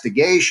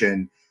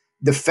investigation,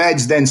 the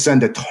feds then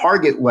send a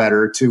target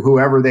letter to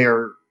whoever they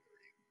are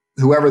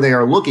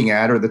looking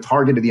at, or the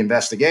target of the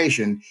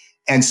investigation,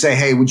 and say,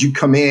 hey, would you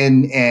come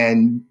in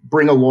and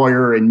bring a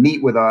lawyer and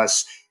meet with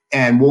us,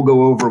 and we'll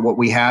go over what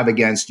we have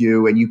against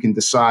you, and you can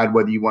decide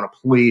whether you want to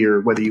plea or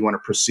whether you want to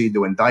proceed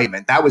to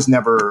indictment. That was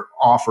never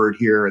offered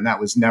here, and that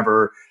was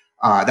never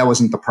that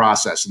wasn't the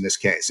process in this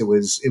case. It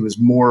was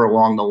more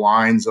along the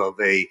lines of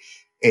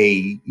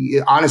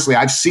honestly,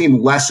 I've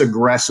seen less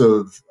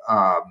aggressive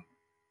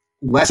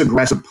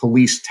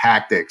police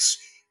tactics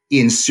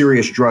in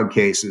serious drug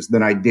cases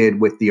than I did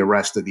with the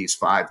arrest of these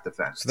 5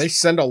 defendants. So they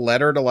send a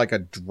letter to like a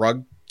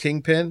drug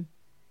kingpin?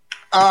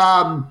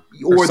 Or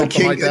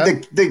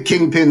the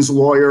kingpin's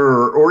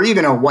lawyer, or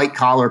even a white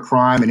collar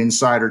crime, an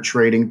insider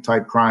trading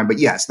type crime. But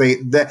yes,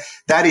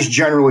 that is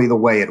generally the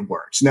way it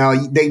works. Now,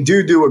 they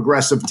do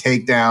aggressive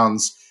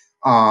takedowns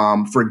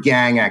for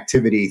gang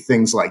activity,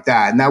 things like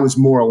that. And that was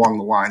more along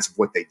the lines of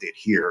what they did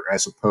here,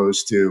 as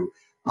opposed to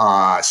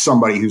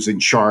somebody who's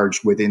in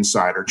charge with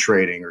insider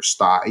trading or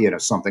stock,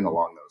 something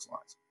along those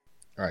lines.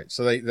 All right.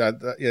 So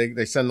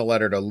they send the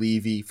letter to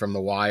Levy from The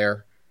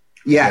Wire.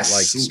 Yes.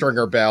 Like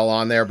Stringer Bell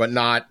on there, but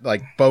not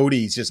like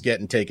Bodie's just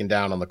getting taken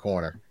down on the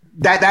corner.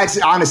 That's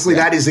honestly,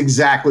 that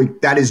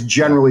is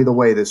generally the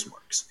way this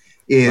works.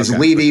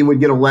 Levy would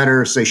get a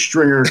letter, say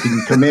Stringer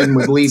can come in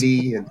with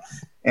Levy,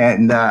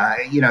 and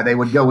they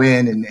would go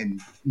in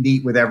and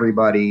meet with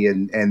everybody,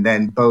 and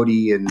then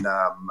Bodie and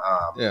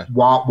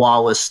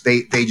Wallace,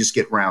 they just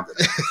get rounded.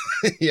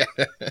 Yeah.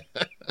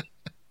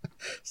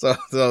 So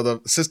the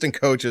assistant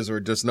coaches were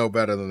just no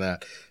better than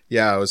that.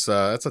 Yeah, it was.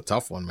 That's a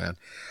tough one, man.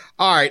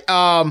 All right.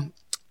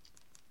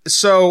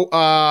 So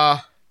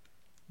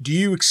do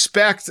you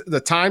expect the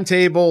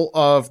timetable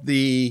of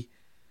the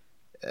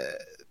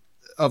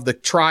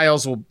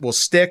trials will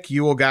stick?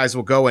 You guys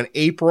will go in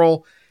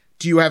April.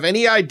 Do you have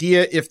any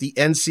idea if the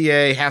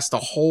NCAA has to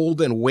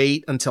hold and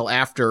wait until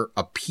after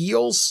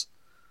appeals?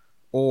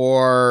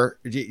 Or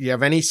do you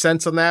have any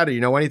sense on that? Or you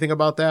know anything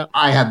about that?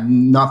 I have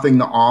nothing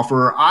to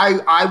offer.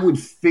 I would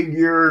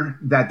figure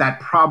that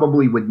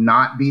probably would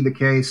not be the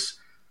case.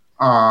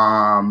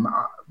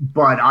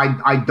 But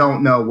I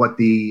don't know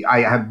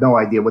I have no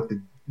idea what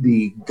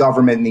the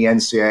government and the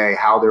NCAA,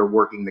 how they're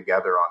working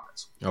together on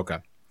this. Okay.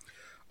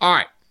 All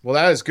right. Well,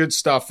 that is good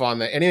stuff on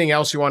that. Anything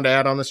else you wanted to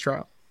add on this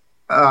trial?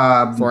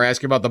 Before I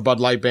ask you about the Bud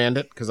Light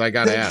Bandit, because I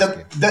got to ask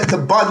you. The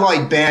Bud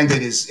Light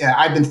Bandit is,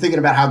 I've been thinking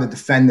about how to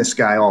defend this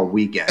guy all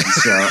weekend.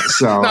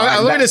 So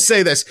now, let me just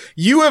say this.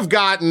 You have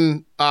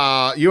an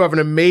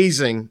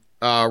amazing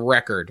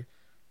record,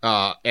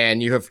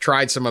 and you have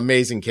tried some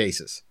amazing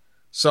cases.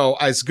 So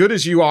as good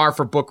as you are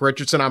for Book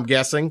Richardson, I'm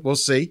guessing, we'll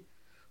see.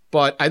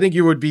 But I think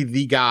you would be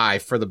the guy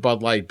for the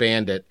Bud Light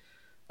Bandit.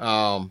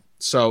 I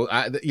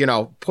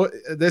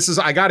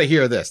got to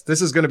hear this.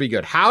 This is going to be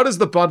good. How does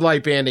the Bud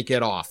Light Bandit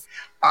get off?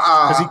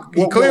 Because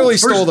he clearly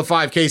stole the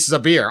 5 cases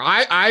of beer.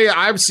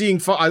 I'm seeing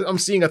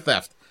a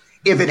theft.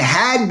 If it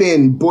had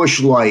been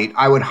Busch Light,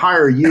 I would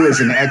hire you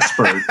as an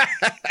expert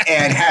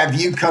and have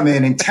you come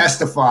in and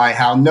testify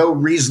how no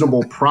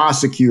reasonable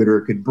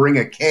prosecutor could bring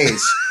a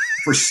case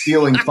for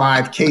stealing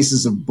 5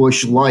 cases of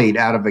Busch Light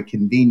out of a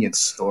convenience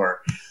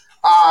store.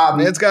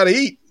 Man's got to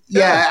eat.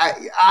 Yeah,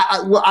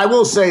 I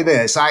will say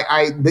this.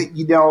 I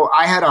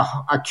had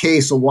a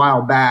case a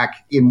while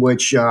back in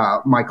which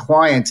my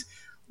client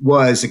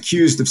was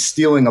accused of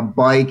stealing a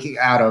bike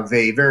out of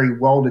a very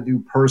well-to-do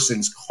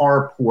person's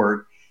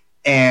carport,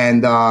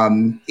 and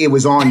it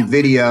was on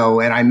video.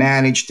 And I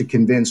managed to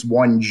convince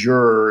one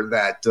juror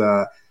that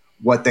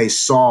what they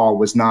saw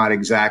was not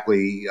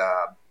exactly a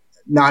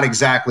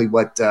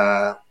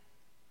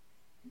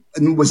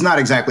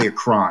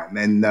crime,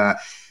 and.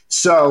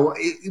 So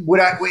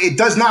it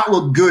does not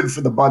look good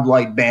for the Bud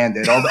Light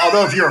Bandit.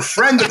 Although if you're a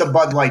friend of the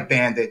Bud Light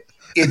Bandit,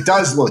 it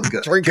does look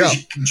good. Drink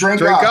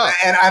up.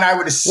 And I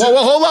would assume.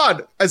 Well, hold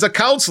on. As a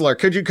counselor,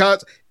 could you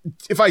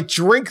if I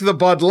drink the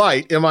Bud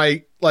Light, am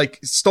I like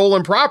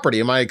stolen property?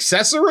 Am I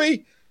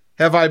accessory?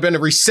 Have I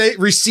been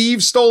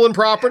received stolen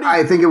property?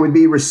 I think it would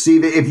be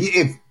received.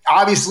 If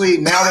obviously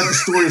now that the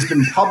story has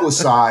been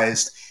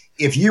publicized,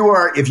 if you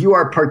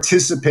are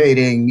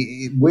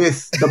participating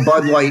with the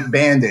Bud Light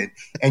Bandit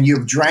and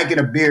you've drank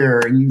a beer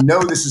and you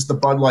know this is the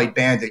Bud Light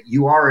Bandit,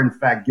 you are in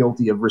fact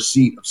guilty of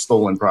receipt of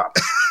stolen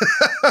property.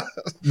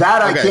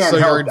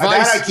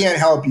 I can't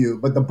help you.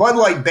 But the Bud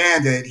Light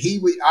Bandit,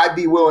 I'd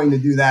be willing to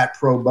do that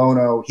pro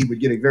bono. He would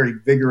get a very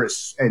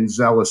vigorous and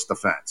zealous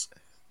defense.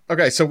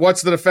 Okay, so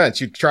what's the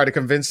defense? You try to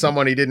convince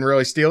someone he didn't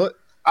really steal it?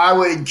 I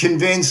would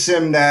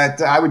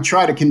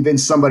try to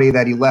convince somebody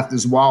that he left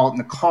his wallet in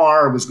the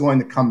car, was going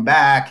to come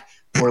back,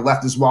 or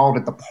left his wallet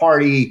at the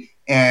party,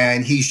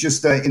 and he's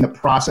just in the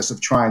process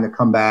of trying to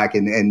come back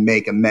and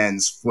make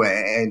amends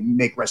and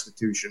make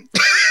restitution.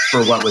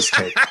 for what was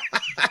taken.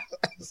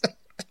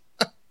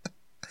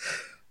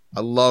 I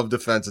love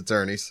defense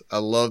attorneys. They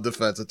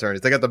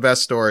got the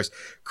best stories.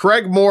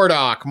 Craig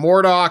Mordock,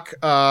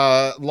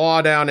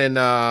 law down in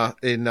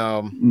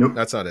nope.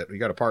 That's not it. We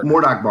got a partner.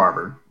 Mordock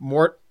Barber.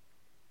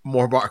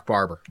 Mordock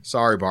Barber.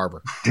 Sorry,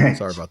 Barber.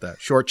 Sorry about that.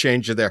 Short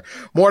change you there.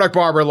 Mordock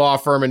Barber law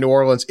firm in New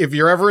Orleans. If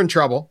you're ever in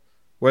trouble,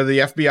 whether the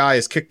FBI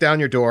has kicked down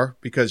your door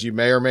because you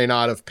may or may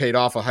not have paid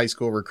off a high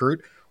school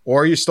recruit,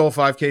 or you stole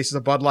 5 cases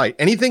of Bud Light,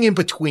 anything in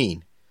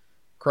between,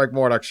 Craig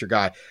Mordock's your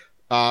guy.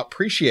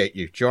 Appreciate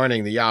you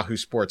joining the Yahoo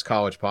Sports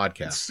College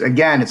podcast.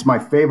 Again, it's my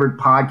favorite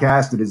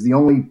podcast. It is the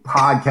only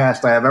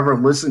podcast I have ever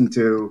listened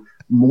to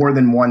more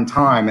than one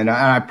time. And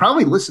I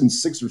probably listened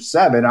 6 or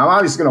 7. I'm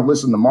obviously going to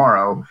listen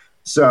tomorrow.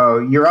 So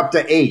you're up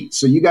to 8.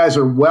 So you guys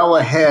are well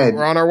ahead.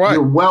 We're on our way.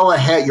 You're well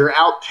ahead. You're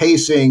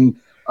outpacing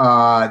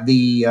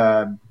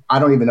I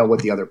don't even know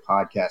what the other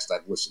podcast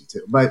I've listened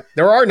to. But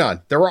there are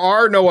none. There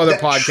are no other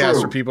podcasts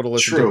for people to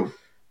listen to.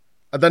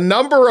 The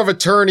number of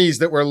attorneys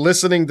that were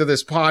listening to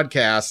this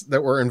podcast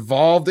that were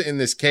involved in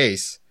this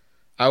case,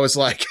 I was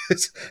like,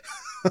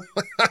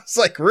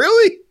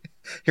 really?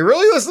 You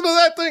really listen to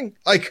that thing?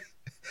 Like,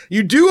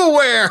 you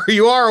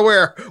are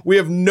aware we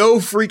have no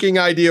freaking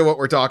idea what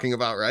we're talking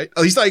about, right?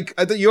 At least I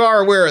think you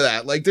are aware of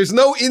that. Like, there's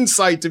no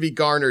insight to be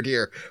garnered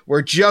here.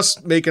 We're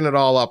just making it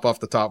all up off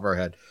the top of our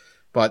head.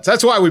 But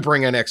that's why we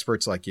bring in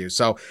experts like you.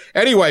 So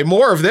anyway,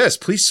 more of this.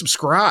 Please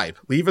subscribe.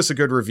 Leave us a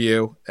good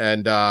review.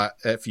 And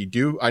if you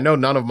do, I know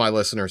none of my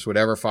listeners would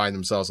ever find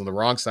themselves on the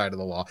wrong side of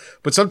the law.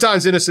 But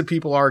sometimes innocent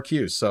people are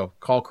accused. So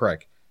call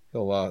Craig.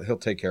 He'll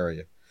take care of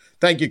you.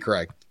 Thank you,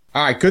 Craig.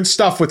 All right, good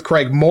stuff with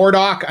Craig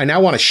Mordock. I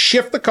now want to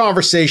shift the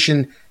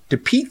conversation to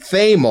Pete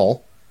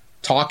Thamel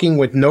talking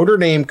with Notre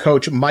Dame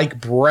coach Mike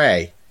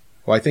Brey,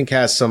 who I think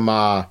has some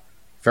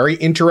very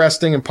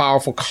interesting and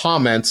powerful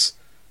comments.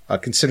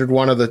 Considered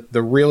one of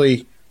the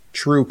really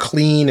true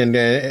clean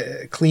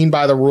and clean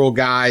by the rule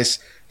guys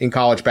in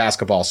college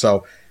basketball.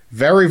 So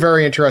very,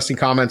 very interesting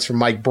comments from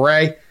Mike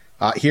Brey.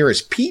 Here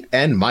is Pete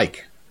and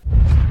Mike.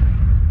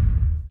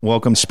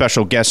 Welcome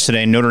special guest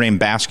today, Notre Dame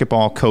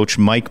basketball coach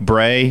Mike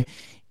Brey,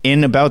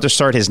 about to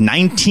start his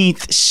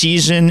 19th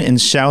season in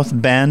South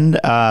Bend.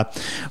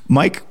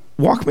 Mike,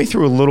 walk me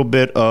through a little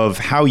bit of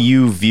how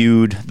you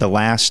viewed the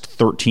last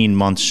 13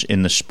 months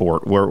in the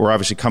sport. We're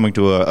obviously coming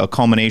to a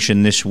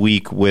culmination this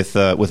week with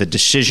a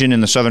decision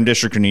in the Southern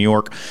District of New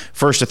York,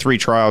 first of 3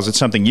 trials. It's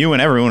something you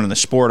and everyone in the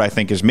sport, I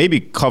think, has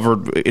maybe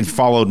covered and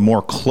followed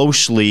more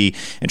closely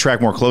and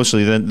tracked more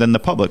closely than the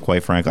public,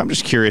 quite frankly. I'm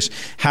just curious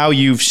how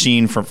you've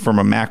seen from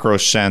a macro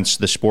sense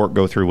the sport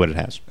go through what it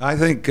has. I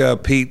think,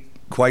 Pete,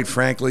 quite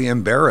frankly,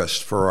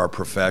 embarrassed for our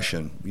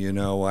profession. You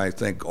know, I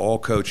think all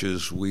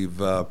coaches, we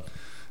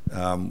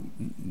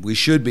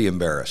should be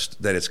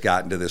embarrassed that it's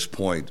gotten to this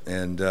point.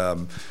 And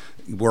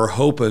we're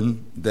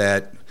hoping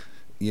that,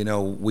 you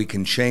know, we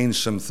can change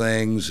some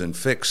things and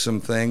fix some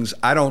things.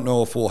 I don't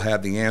know if we'll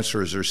have the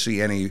answers or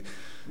see any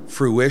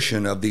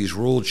fruition of these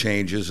rule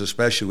changes,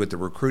 especially with the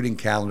recruiting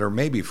calendar,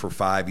 maybe for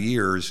 5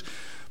 years.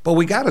 But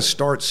we got to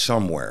start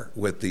somewhere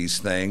with these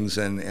things,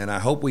 and I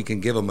hope we can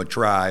give them a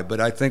try.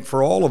 But I think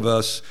for all of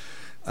us,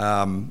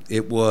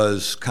 it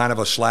was kind of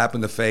a slap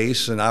in the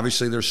face, and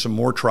obviously there's some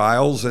more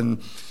trials,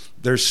 and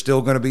there's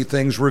still going to be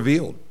things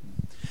revealed.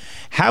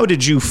 How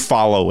did you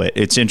follow it?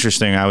 It's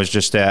interesting. I was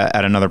just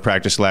at another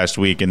practice last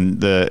week,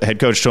 and the head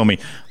coach told me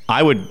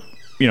I would,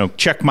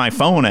 check my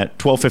phone at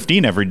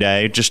 12:15 every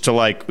day just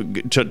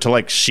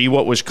to see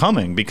what was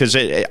coming, because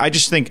I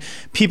just think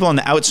people on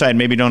the outside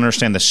maybe don't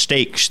understand the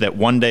stakes that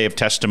one day of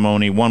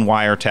testimony, one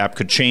wiretap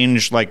could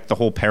change the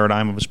whole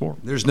paradigm of a sport.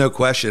 There's no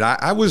question.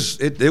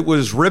 It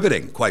was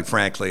riveting, quite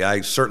frankly.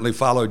 I certainly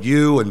followed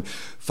you and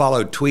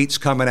followed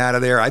tweets coming out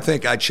of there. I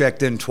think I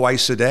checked in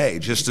twice a day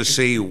just to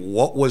see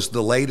what was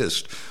the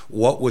latest,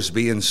 what was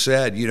being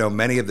said.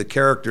 Many of the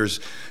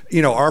characters,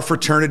 our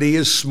fraternity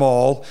is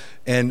small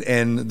and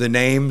the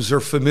names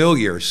are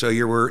familiar. So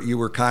you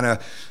were kind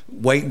of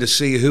waiting to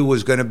see who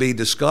was going to be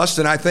discussed.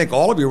 And I think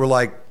all of you were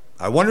like,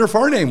 I wonder if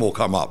our name will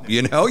come up.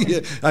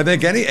 I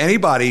think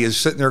anybody is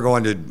sitting there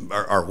going,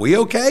 are we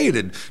okay?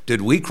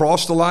 Did we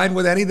cross the line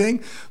with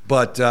anything?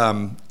 But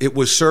it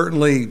was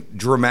certainly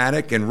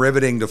dramatic and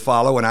riveting to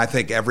follow, and I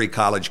think every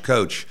college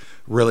coach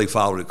really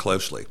followed it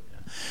closely.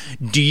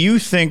 Do you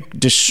think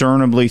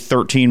discernibly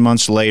 13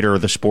 months later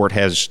the sport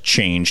has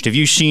changed? Have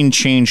you seen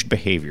changed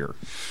behavior?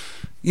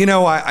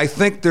 I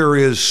think there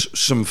is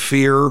some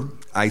fear.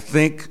 I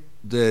think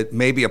that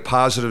maybe a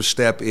positive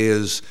step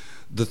is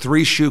the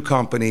 3 shoe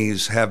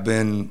companies have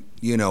been,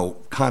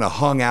 kind of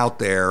hung out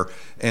there,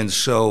 and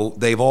so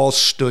they've all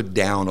stood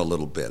down a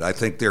little bit. I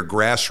think their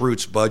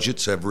grassroots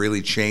budgets have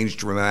really changed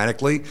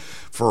dramatically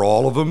for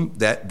all of them.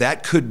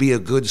 That could be a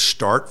good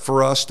start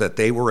for us, that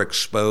they were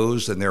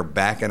exposed and they're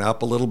backing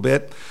up a little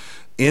bit.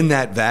 In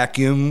that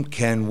vacuum,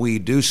 can we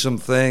do some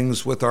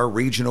things with our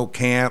regional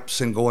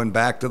camps and going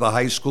back to the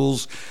high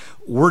schools?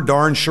 We're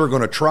darn sure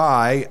going to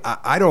try.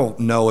 I don't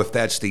know if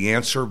that's the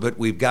answer, but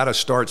we've got to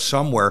start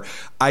somewhere.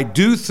 I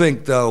do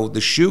think, though, the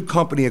shoe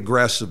company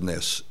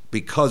aggressiveness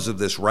because of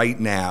this right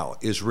now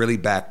is really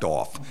backed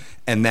off.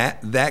 And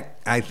that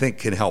I think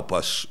can help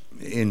us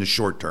in the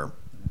short term.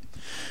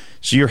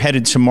 So you're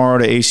headed tomorrow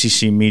to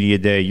ACC Media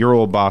Day. Your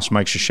old boss,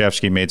 Mike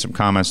Krzyzewski, made some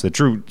comments that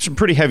drew some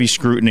pretty heavy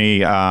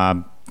scrutiny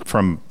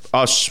from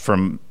us,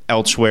 from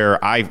elsewhere.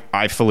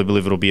 I fully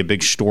believe it'll be a big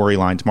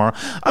storyline tomorrow.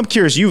 I'm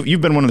curious. You've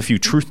been one of the few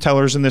truth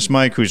tellers in this,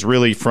 Mike, who's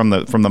really from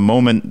the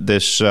moment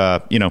this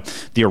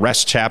the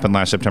arrests happened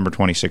last September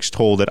 26th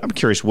told it. I'm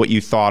curious what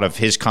you thought of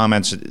his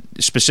comments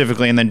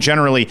specifically, and then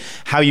generally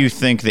how you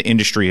think the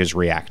industry has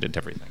reacted to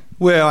everything.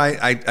 Well,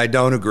 I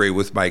don't agree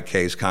with Mike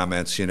K's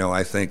comments.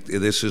 I think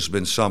this has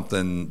been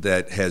something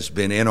that has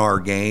been in our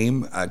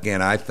game.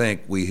 Again, I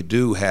think we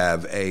do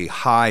have a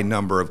high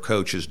number of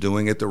coaches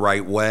doing it the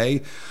right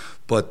way,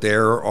 but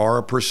there are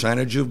a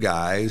percentage of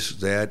guys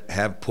that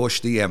have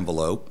pushed the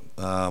envelope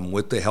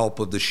with the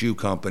help of the shoe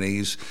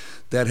companies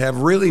that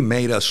have really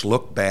made us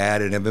look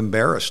bad and have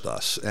embarrassed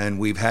us. And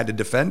we've had to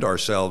defend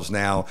ourselves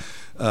now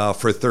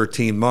for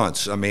 13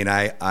 months. I mean,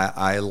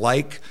 I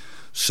like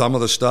some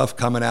of the stuff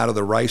coming out of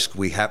the Rice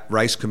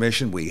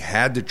Commission. We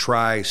had to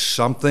try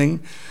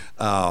something.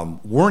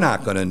 We're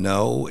not going to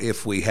know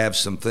if we have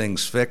some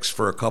things fixed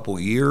for a couple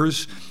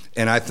years.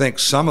 And I think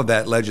some of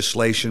that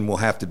legislation will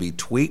have to be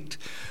tweaked.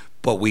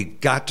 But we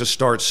got to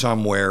start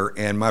somewhere.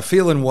 And my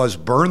feeling was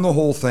burn the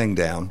whole thing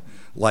down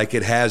like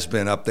it has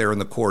been up there in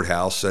the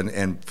courthouse.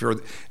 And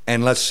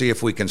let's see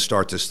if we can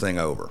start this thing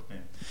over.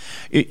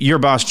 Your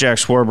boss, Jack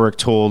Swarbrick,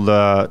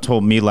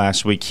 told me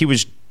last week he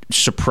was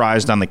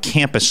surprised on the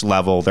campus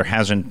level there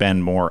hasn't been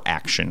more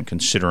action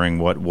considering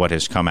what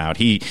has come out.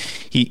 He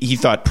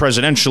thought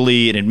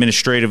presidentially and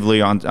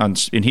administratively on and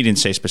he didn't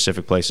say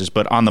specific places,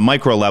 but on the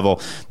micro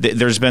level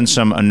there's been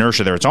some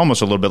inertia there. It's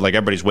almost a little bit like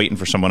everybody's waiting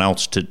for someone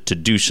else to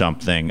do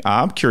something.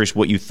 I'm curious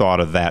what you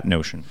thought of that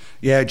notion.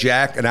 Yeah,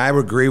 Jack, and I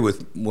would agree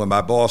with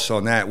my boss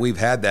on that. We've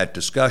had that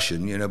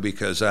discussion,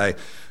 because I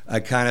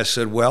kind of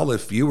said, well,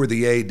 if you were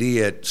the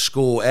AD at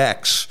school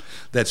X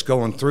that's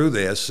going through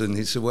this, and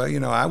he said,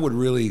 well, I would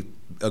really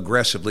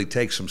aggressively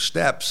take some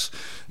steps,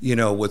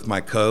 with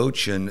my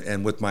coach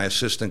and with my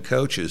assistant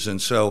coaches.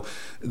 And so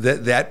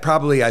that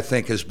probably, I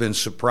think, has been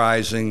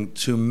surprising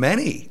to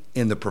many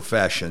in the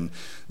profession,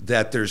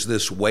 that there's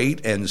this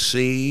wait and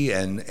see,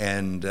 and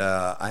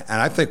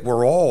I think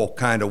we're all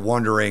kind of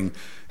wondering,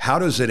 how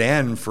does it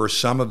end for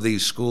some of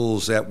these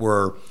schools that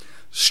were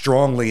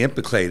strongly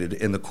implicated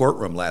in the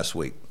courtroom last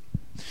week?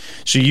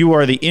 So you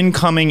are the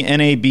incoming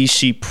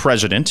NABC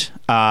president.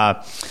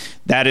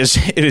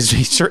 It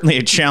is certainly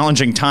a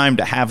challenging time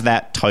to have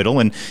that title,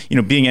 and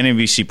being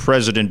NABC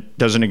president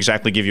doesn't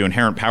exactly give you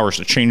inherent powers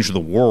to change the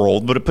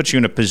world, but it puts you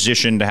in a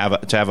position to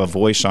have a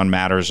voice on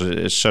matters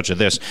as such as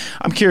this.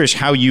 I'm curious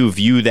how you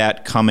view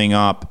that coming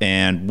up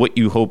and what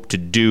you hope to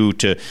do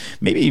to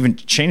maybe even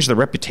change the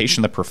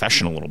reputation of the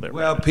profession a little bit.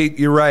 Well, Pete,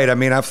 you're right. I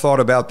mean, I've thought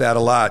about that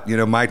a lot.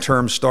 My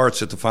term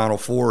starts at the Final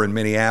Four in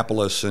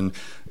Minneapolis, and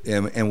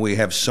we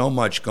have so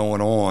much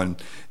going on.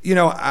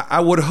 I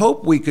would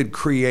hope we could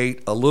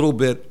create a little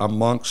bit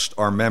amongst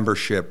our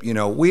membership.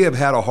 We have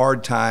had a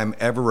hard time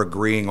ever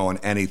agreeing on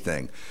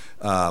anything,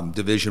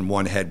 Division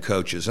I head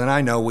coaches. And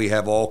I know we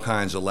have all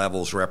kinds of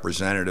levels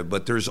represented,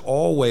 but there's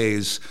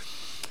always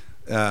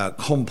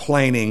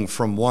complaining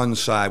from one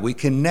side. We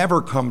can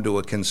never come to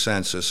a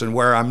consensus. And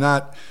where I'm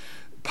not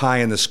pie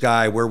in the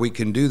sky, where we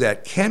can do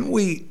that, can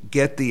we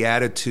get the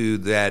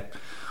attitude that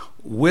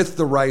with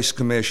the Rice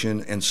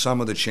Commission and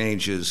some of the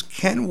changes,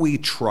 can we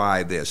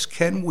try this?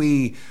 Can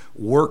we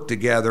work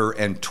together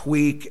and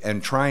tweak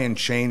and try and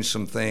change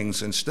some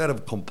things instead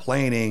of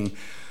complaining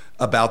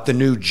about the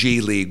new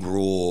G League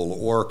rule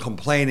or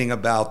complaining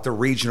about the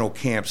regional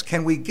camps?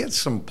 Can we get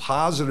some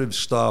positive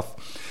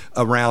stuff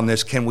around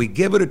this? Can we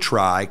give it a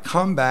try,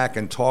 come back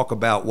and talk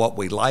about what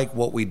we like,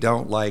 what we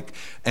don't like,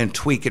 and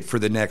tweak it for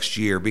the next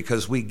year?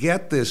 Because we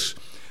get this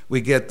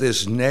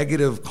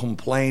negative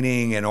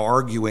complaining and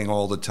arguing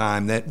all the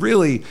time that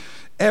really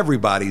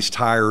everybody's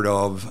tired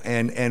of,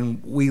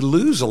 and we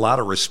lose a lot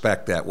of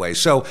respect that way.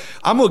 So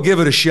I'm going to give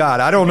it a shot.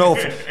 I don't know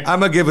if I'm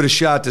going to give it a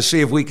shot to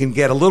see if we can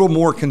get a little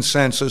more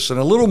consensus and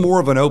a little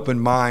more of an open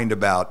mind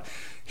about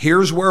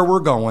here's where we're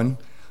going.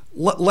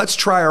 Let's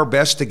try our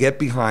best to get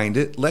behind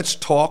it. Let's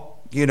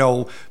talk,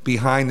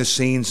 behind the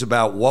scenes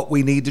about what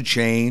we need to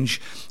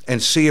change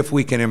and see if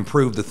we can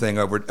improve the thing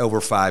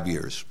over 5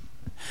 years.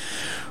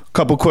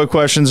 Couple quick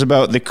questions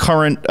about the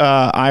current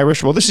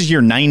Irish. Well, this is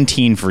year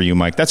 19 for you,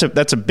 Mike. That's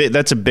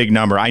a big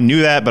number. I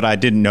knew that, but I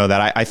didn't know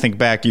that. I think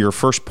back, your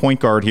first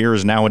point guard here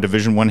is now a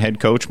Division I head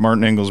coach,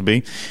 Martin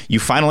Inglesby. You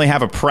finally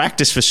have a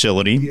practice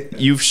facility. Yeah.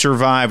 You've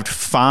survived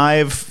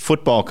 5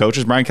 football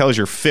coaches. Brian Kelly's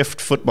your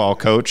 5th football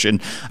coach,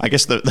 and I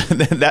guess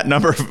that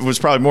number was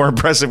probably more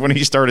impressive when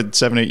he started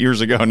 7-8 years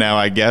ago now,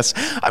 I guess.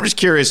 I'm just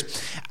curious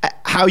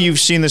how you've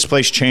seen this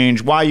place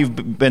change, why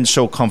you've been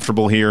so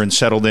comfortable here and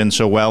settled in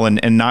so well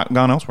and not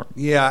gone elsewhere.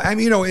 Yeah, I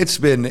mean,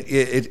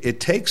 it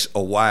takes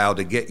a while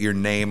to get your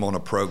name on a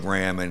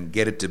program and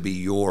get it to be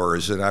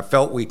yours, and I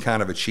felt we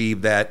kind of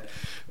achieved that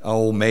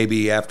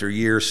maybe after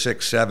year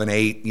 6, 7,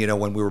 8,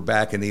 when we were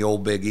back in the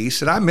old Big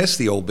East. And I miss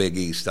the old Big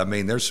East. I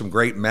mean, there's some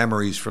great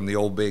memories from the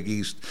old Big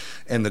East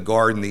and the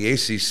Garden. The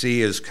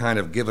ACC has kind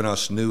of given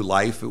us new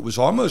life. It was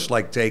almost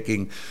like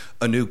taking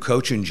a new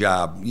coaching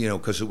job,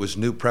 because it was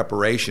new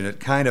preparation. It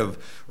kind of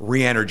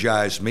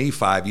re-energized me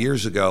 5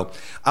 years ago.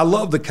 I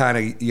love the kind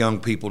of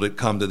young people that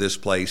come to this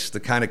place, the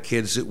kind of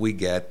kids that we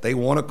get. They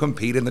want to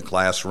compete in the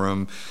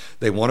classroom.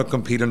 They want to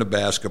compete on the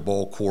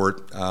basketball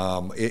court.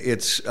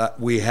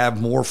 We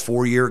have more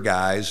 4-year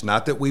guys.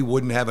 Not that we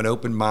wouldn't have an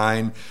open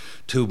mind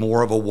to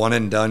more of a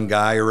one-and-done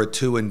guy or a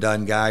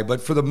two-and-done guy, but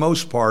for the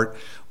most part,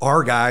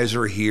 our guys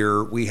are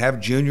here. We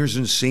have juniors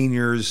and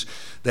seniors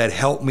that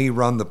help me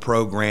run the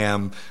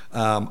program.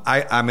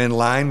 I'm in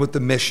line with the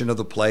mission of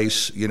the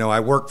place. I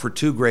work for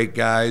two great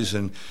guys,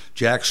 and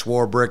Jack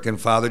Swarbrick and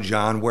Father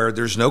John, where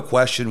there's no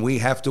question we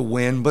have to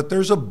win, but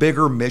there's a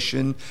bigger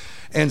mission.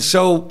 And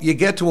so you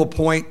get to a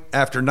point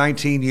after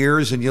 19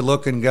 years and you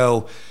look and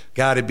go,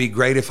 God, it'd be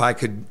great if I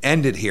could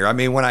end it here. I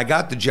mean, when I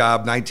got the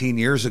job 19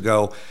 years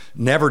ago,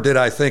 never did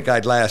I think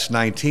I'd last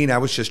 19. I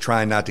was just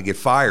trying not to get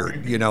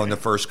fired, in the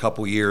first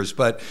couple years.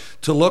 But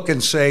to look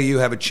and say you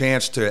have a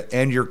chance to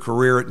end your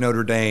career at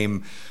Notre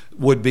Dame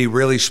would be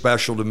really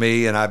special to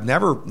me. And I've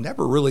never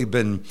really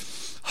been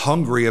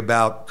hungry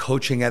about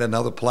coaching at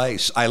another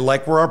place. I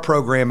like where our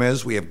program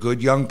is. We have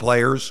good young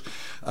players.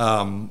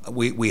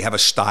 We have a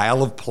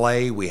style of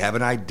play. We have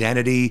an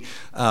identity.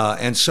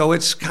 And so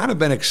it's kind of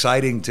been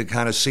exciting to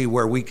kind of see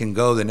where we can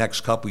go the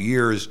next couple of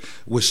years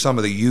with some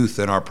of the youth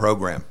in our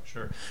program.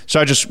 Sure. So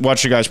I just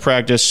watched you guys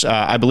practice.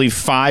 I believe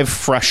 5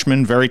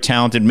 freshmen, very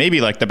talented, maybe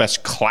like the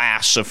best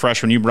class of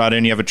freshmen you brought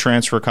in. You have a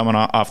transfer coming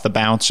off the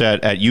bounce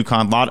at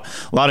UConn.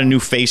 A lot of new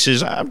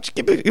faces.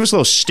 Give us a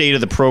little state of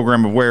the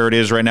program of where it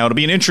is right now. It'll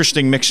be an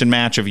interesting mix and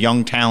match of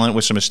young talent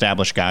with some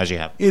established guys you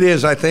have. It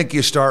is. I think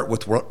you start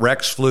with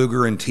Rex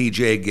Pfluger and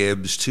TJ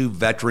Gibbs, 2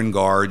 veteran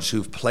guards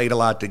who've played a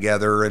lot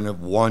together and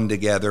have won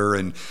together,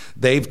 and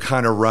they've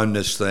kind of run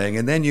this thing.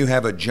 And then you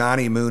have a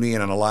Johnny Mooney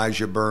and an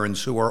Elijah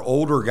Burns who are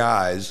older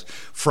guys,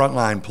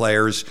 frontline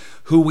players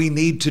who we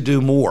need to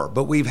do more.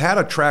 But we've had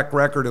a track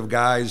record of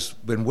guys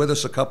been with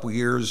us a couple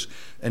years,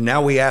 and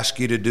now we ask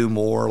you to do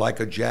more, like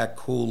a Jack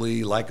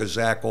Cooley, like a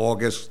Zach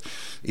August,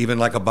 even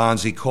like a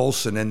Bonzie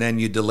Colson, and then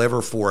you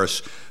deliver for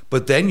us.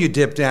 But then you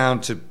dip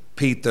down to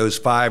Pete, those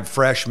 5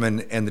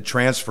 freshmen and the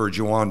transfer,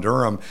 Juwan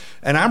Durham,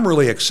 and I'm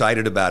really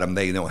excited about them.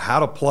 They know how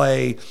to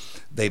play.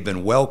 They've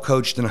been well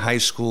coached in high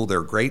school.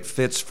 They're great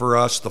fits for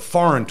us. The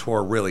foreign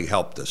tour really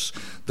helped us.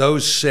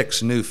 Those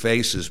 6 new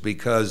faces,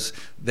 because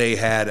they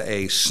had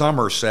a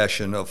summer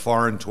session of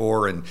foreign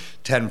tour and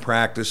 10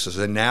 practices,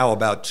 and now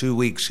about 2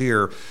 weeks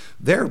here,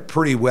 they're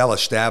pretty well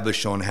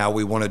established on how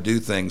we want to do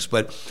things.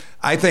 But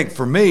I think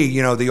for me,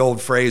 the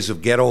old phrase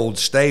of get old,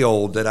 stay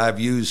old that I've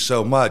used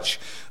so much,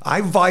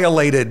 I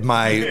violated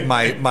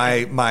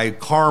my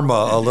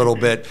karma a little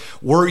bit.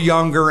 We're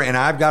younger, and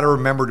I've got to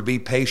remember to be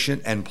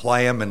patient and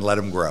play them and let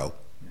them grow.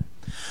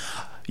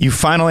 You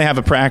finally have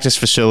a practice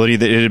facility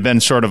that it had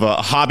been sort of a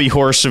hobby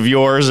horse of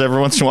yours. Every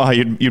once in a while,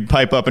 you'd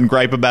pipe up and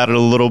gripe about it a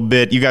little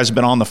bit. You guys have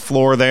been on the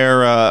floor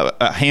there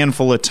a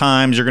handful of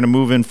times. You're going to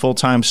move in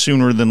full-time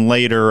sooner than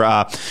later.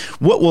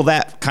 What will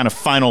that kind of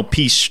final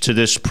piece to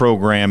this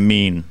program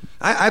mean?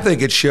 I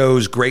think it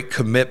shows great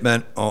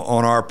commitment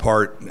on our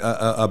part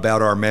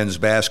about our men's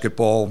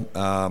basketball.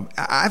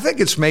 I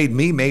think it's made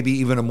me maybe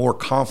even a more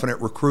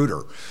confident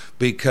recruiter,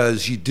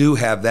 because you do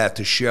have that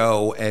to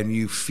show and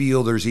you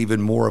feel there's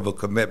even more of a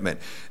commitment.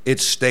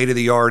 It's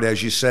state-of-the-art.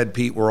 As you said,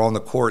 Pete, we're on the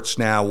courts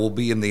now. We'll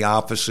be in the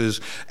offices,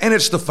 and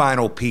it's the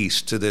final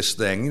piece to this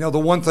thing. The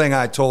one thing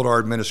I told our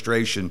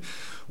administration,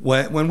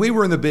 when we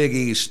were in the Big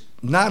East,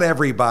 not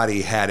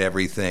everybody had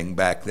everything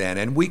back then,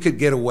 and we could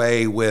get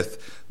away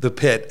with the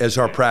Pit as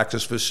our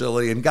practice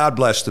facility, and God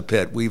bless the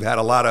Pit. We've had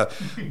a lot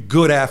of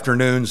good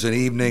afternoons and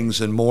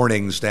evenings and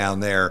mornings down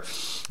there,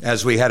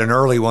 as we had an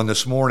early one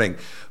this morning.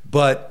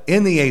 But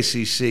in the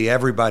ACC,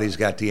 everybody's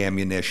got the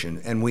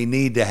ammunition, and we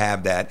need to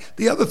have that.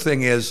 The other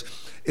thing is,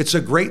 it's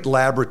a great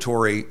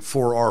laboratory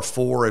for our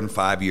 4- and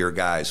 5-year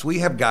guys. We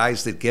have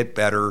guys that get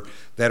better,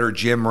 that are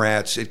gym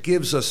rats. It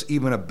gives us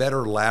even a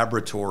better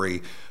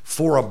laboratory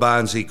for a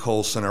Bonzie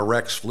Colson, a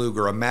Rex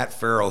Pfluger, a Matt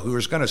Farrell, who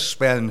is going to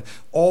spend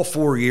all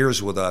 4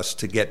 years with us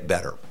to get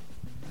better.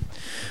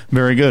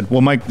 Very good.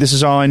 Well, Mike, this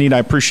is all I need. I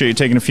appreciate you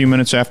taking a few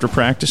minutes after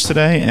practice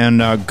today,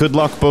 and good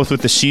luck both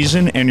with the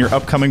season and your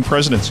upcoming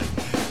presidency.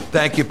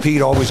 Thank you,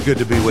 Pete. Always good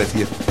to be with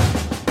you.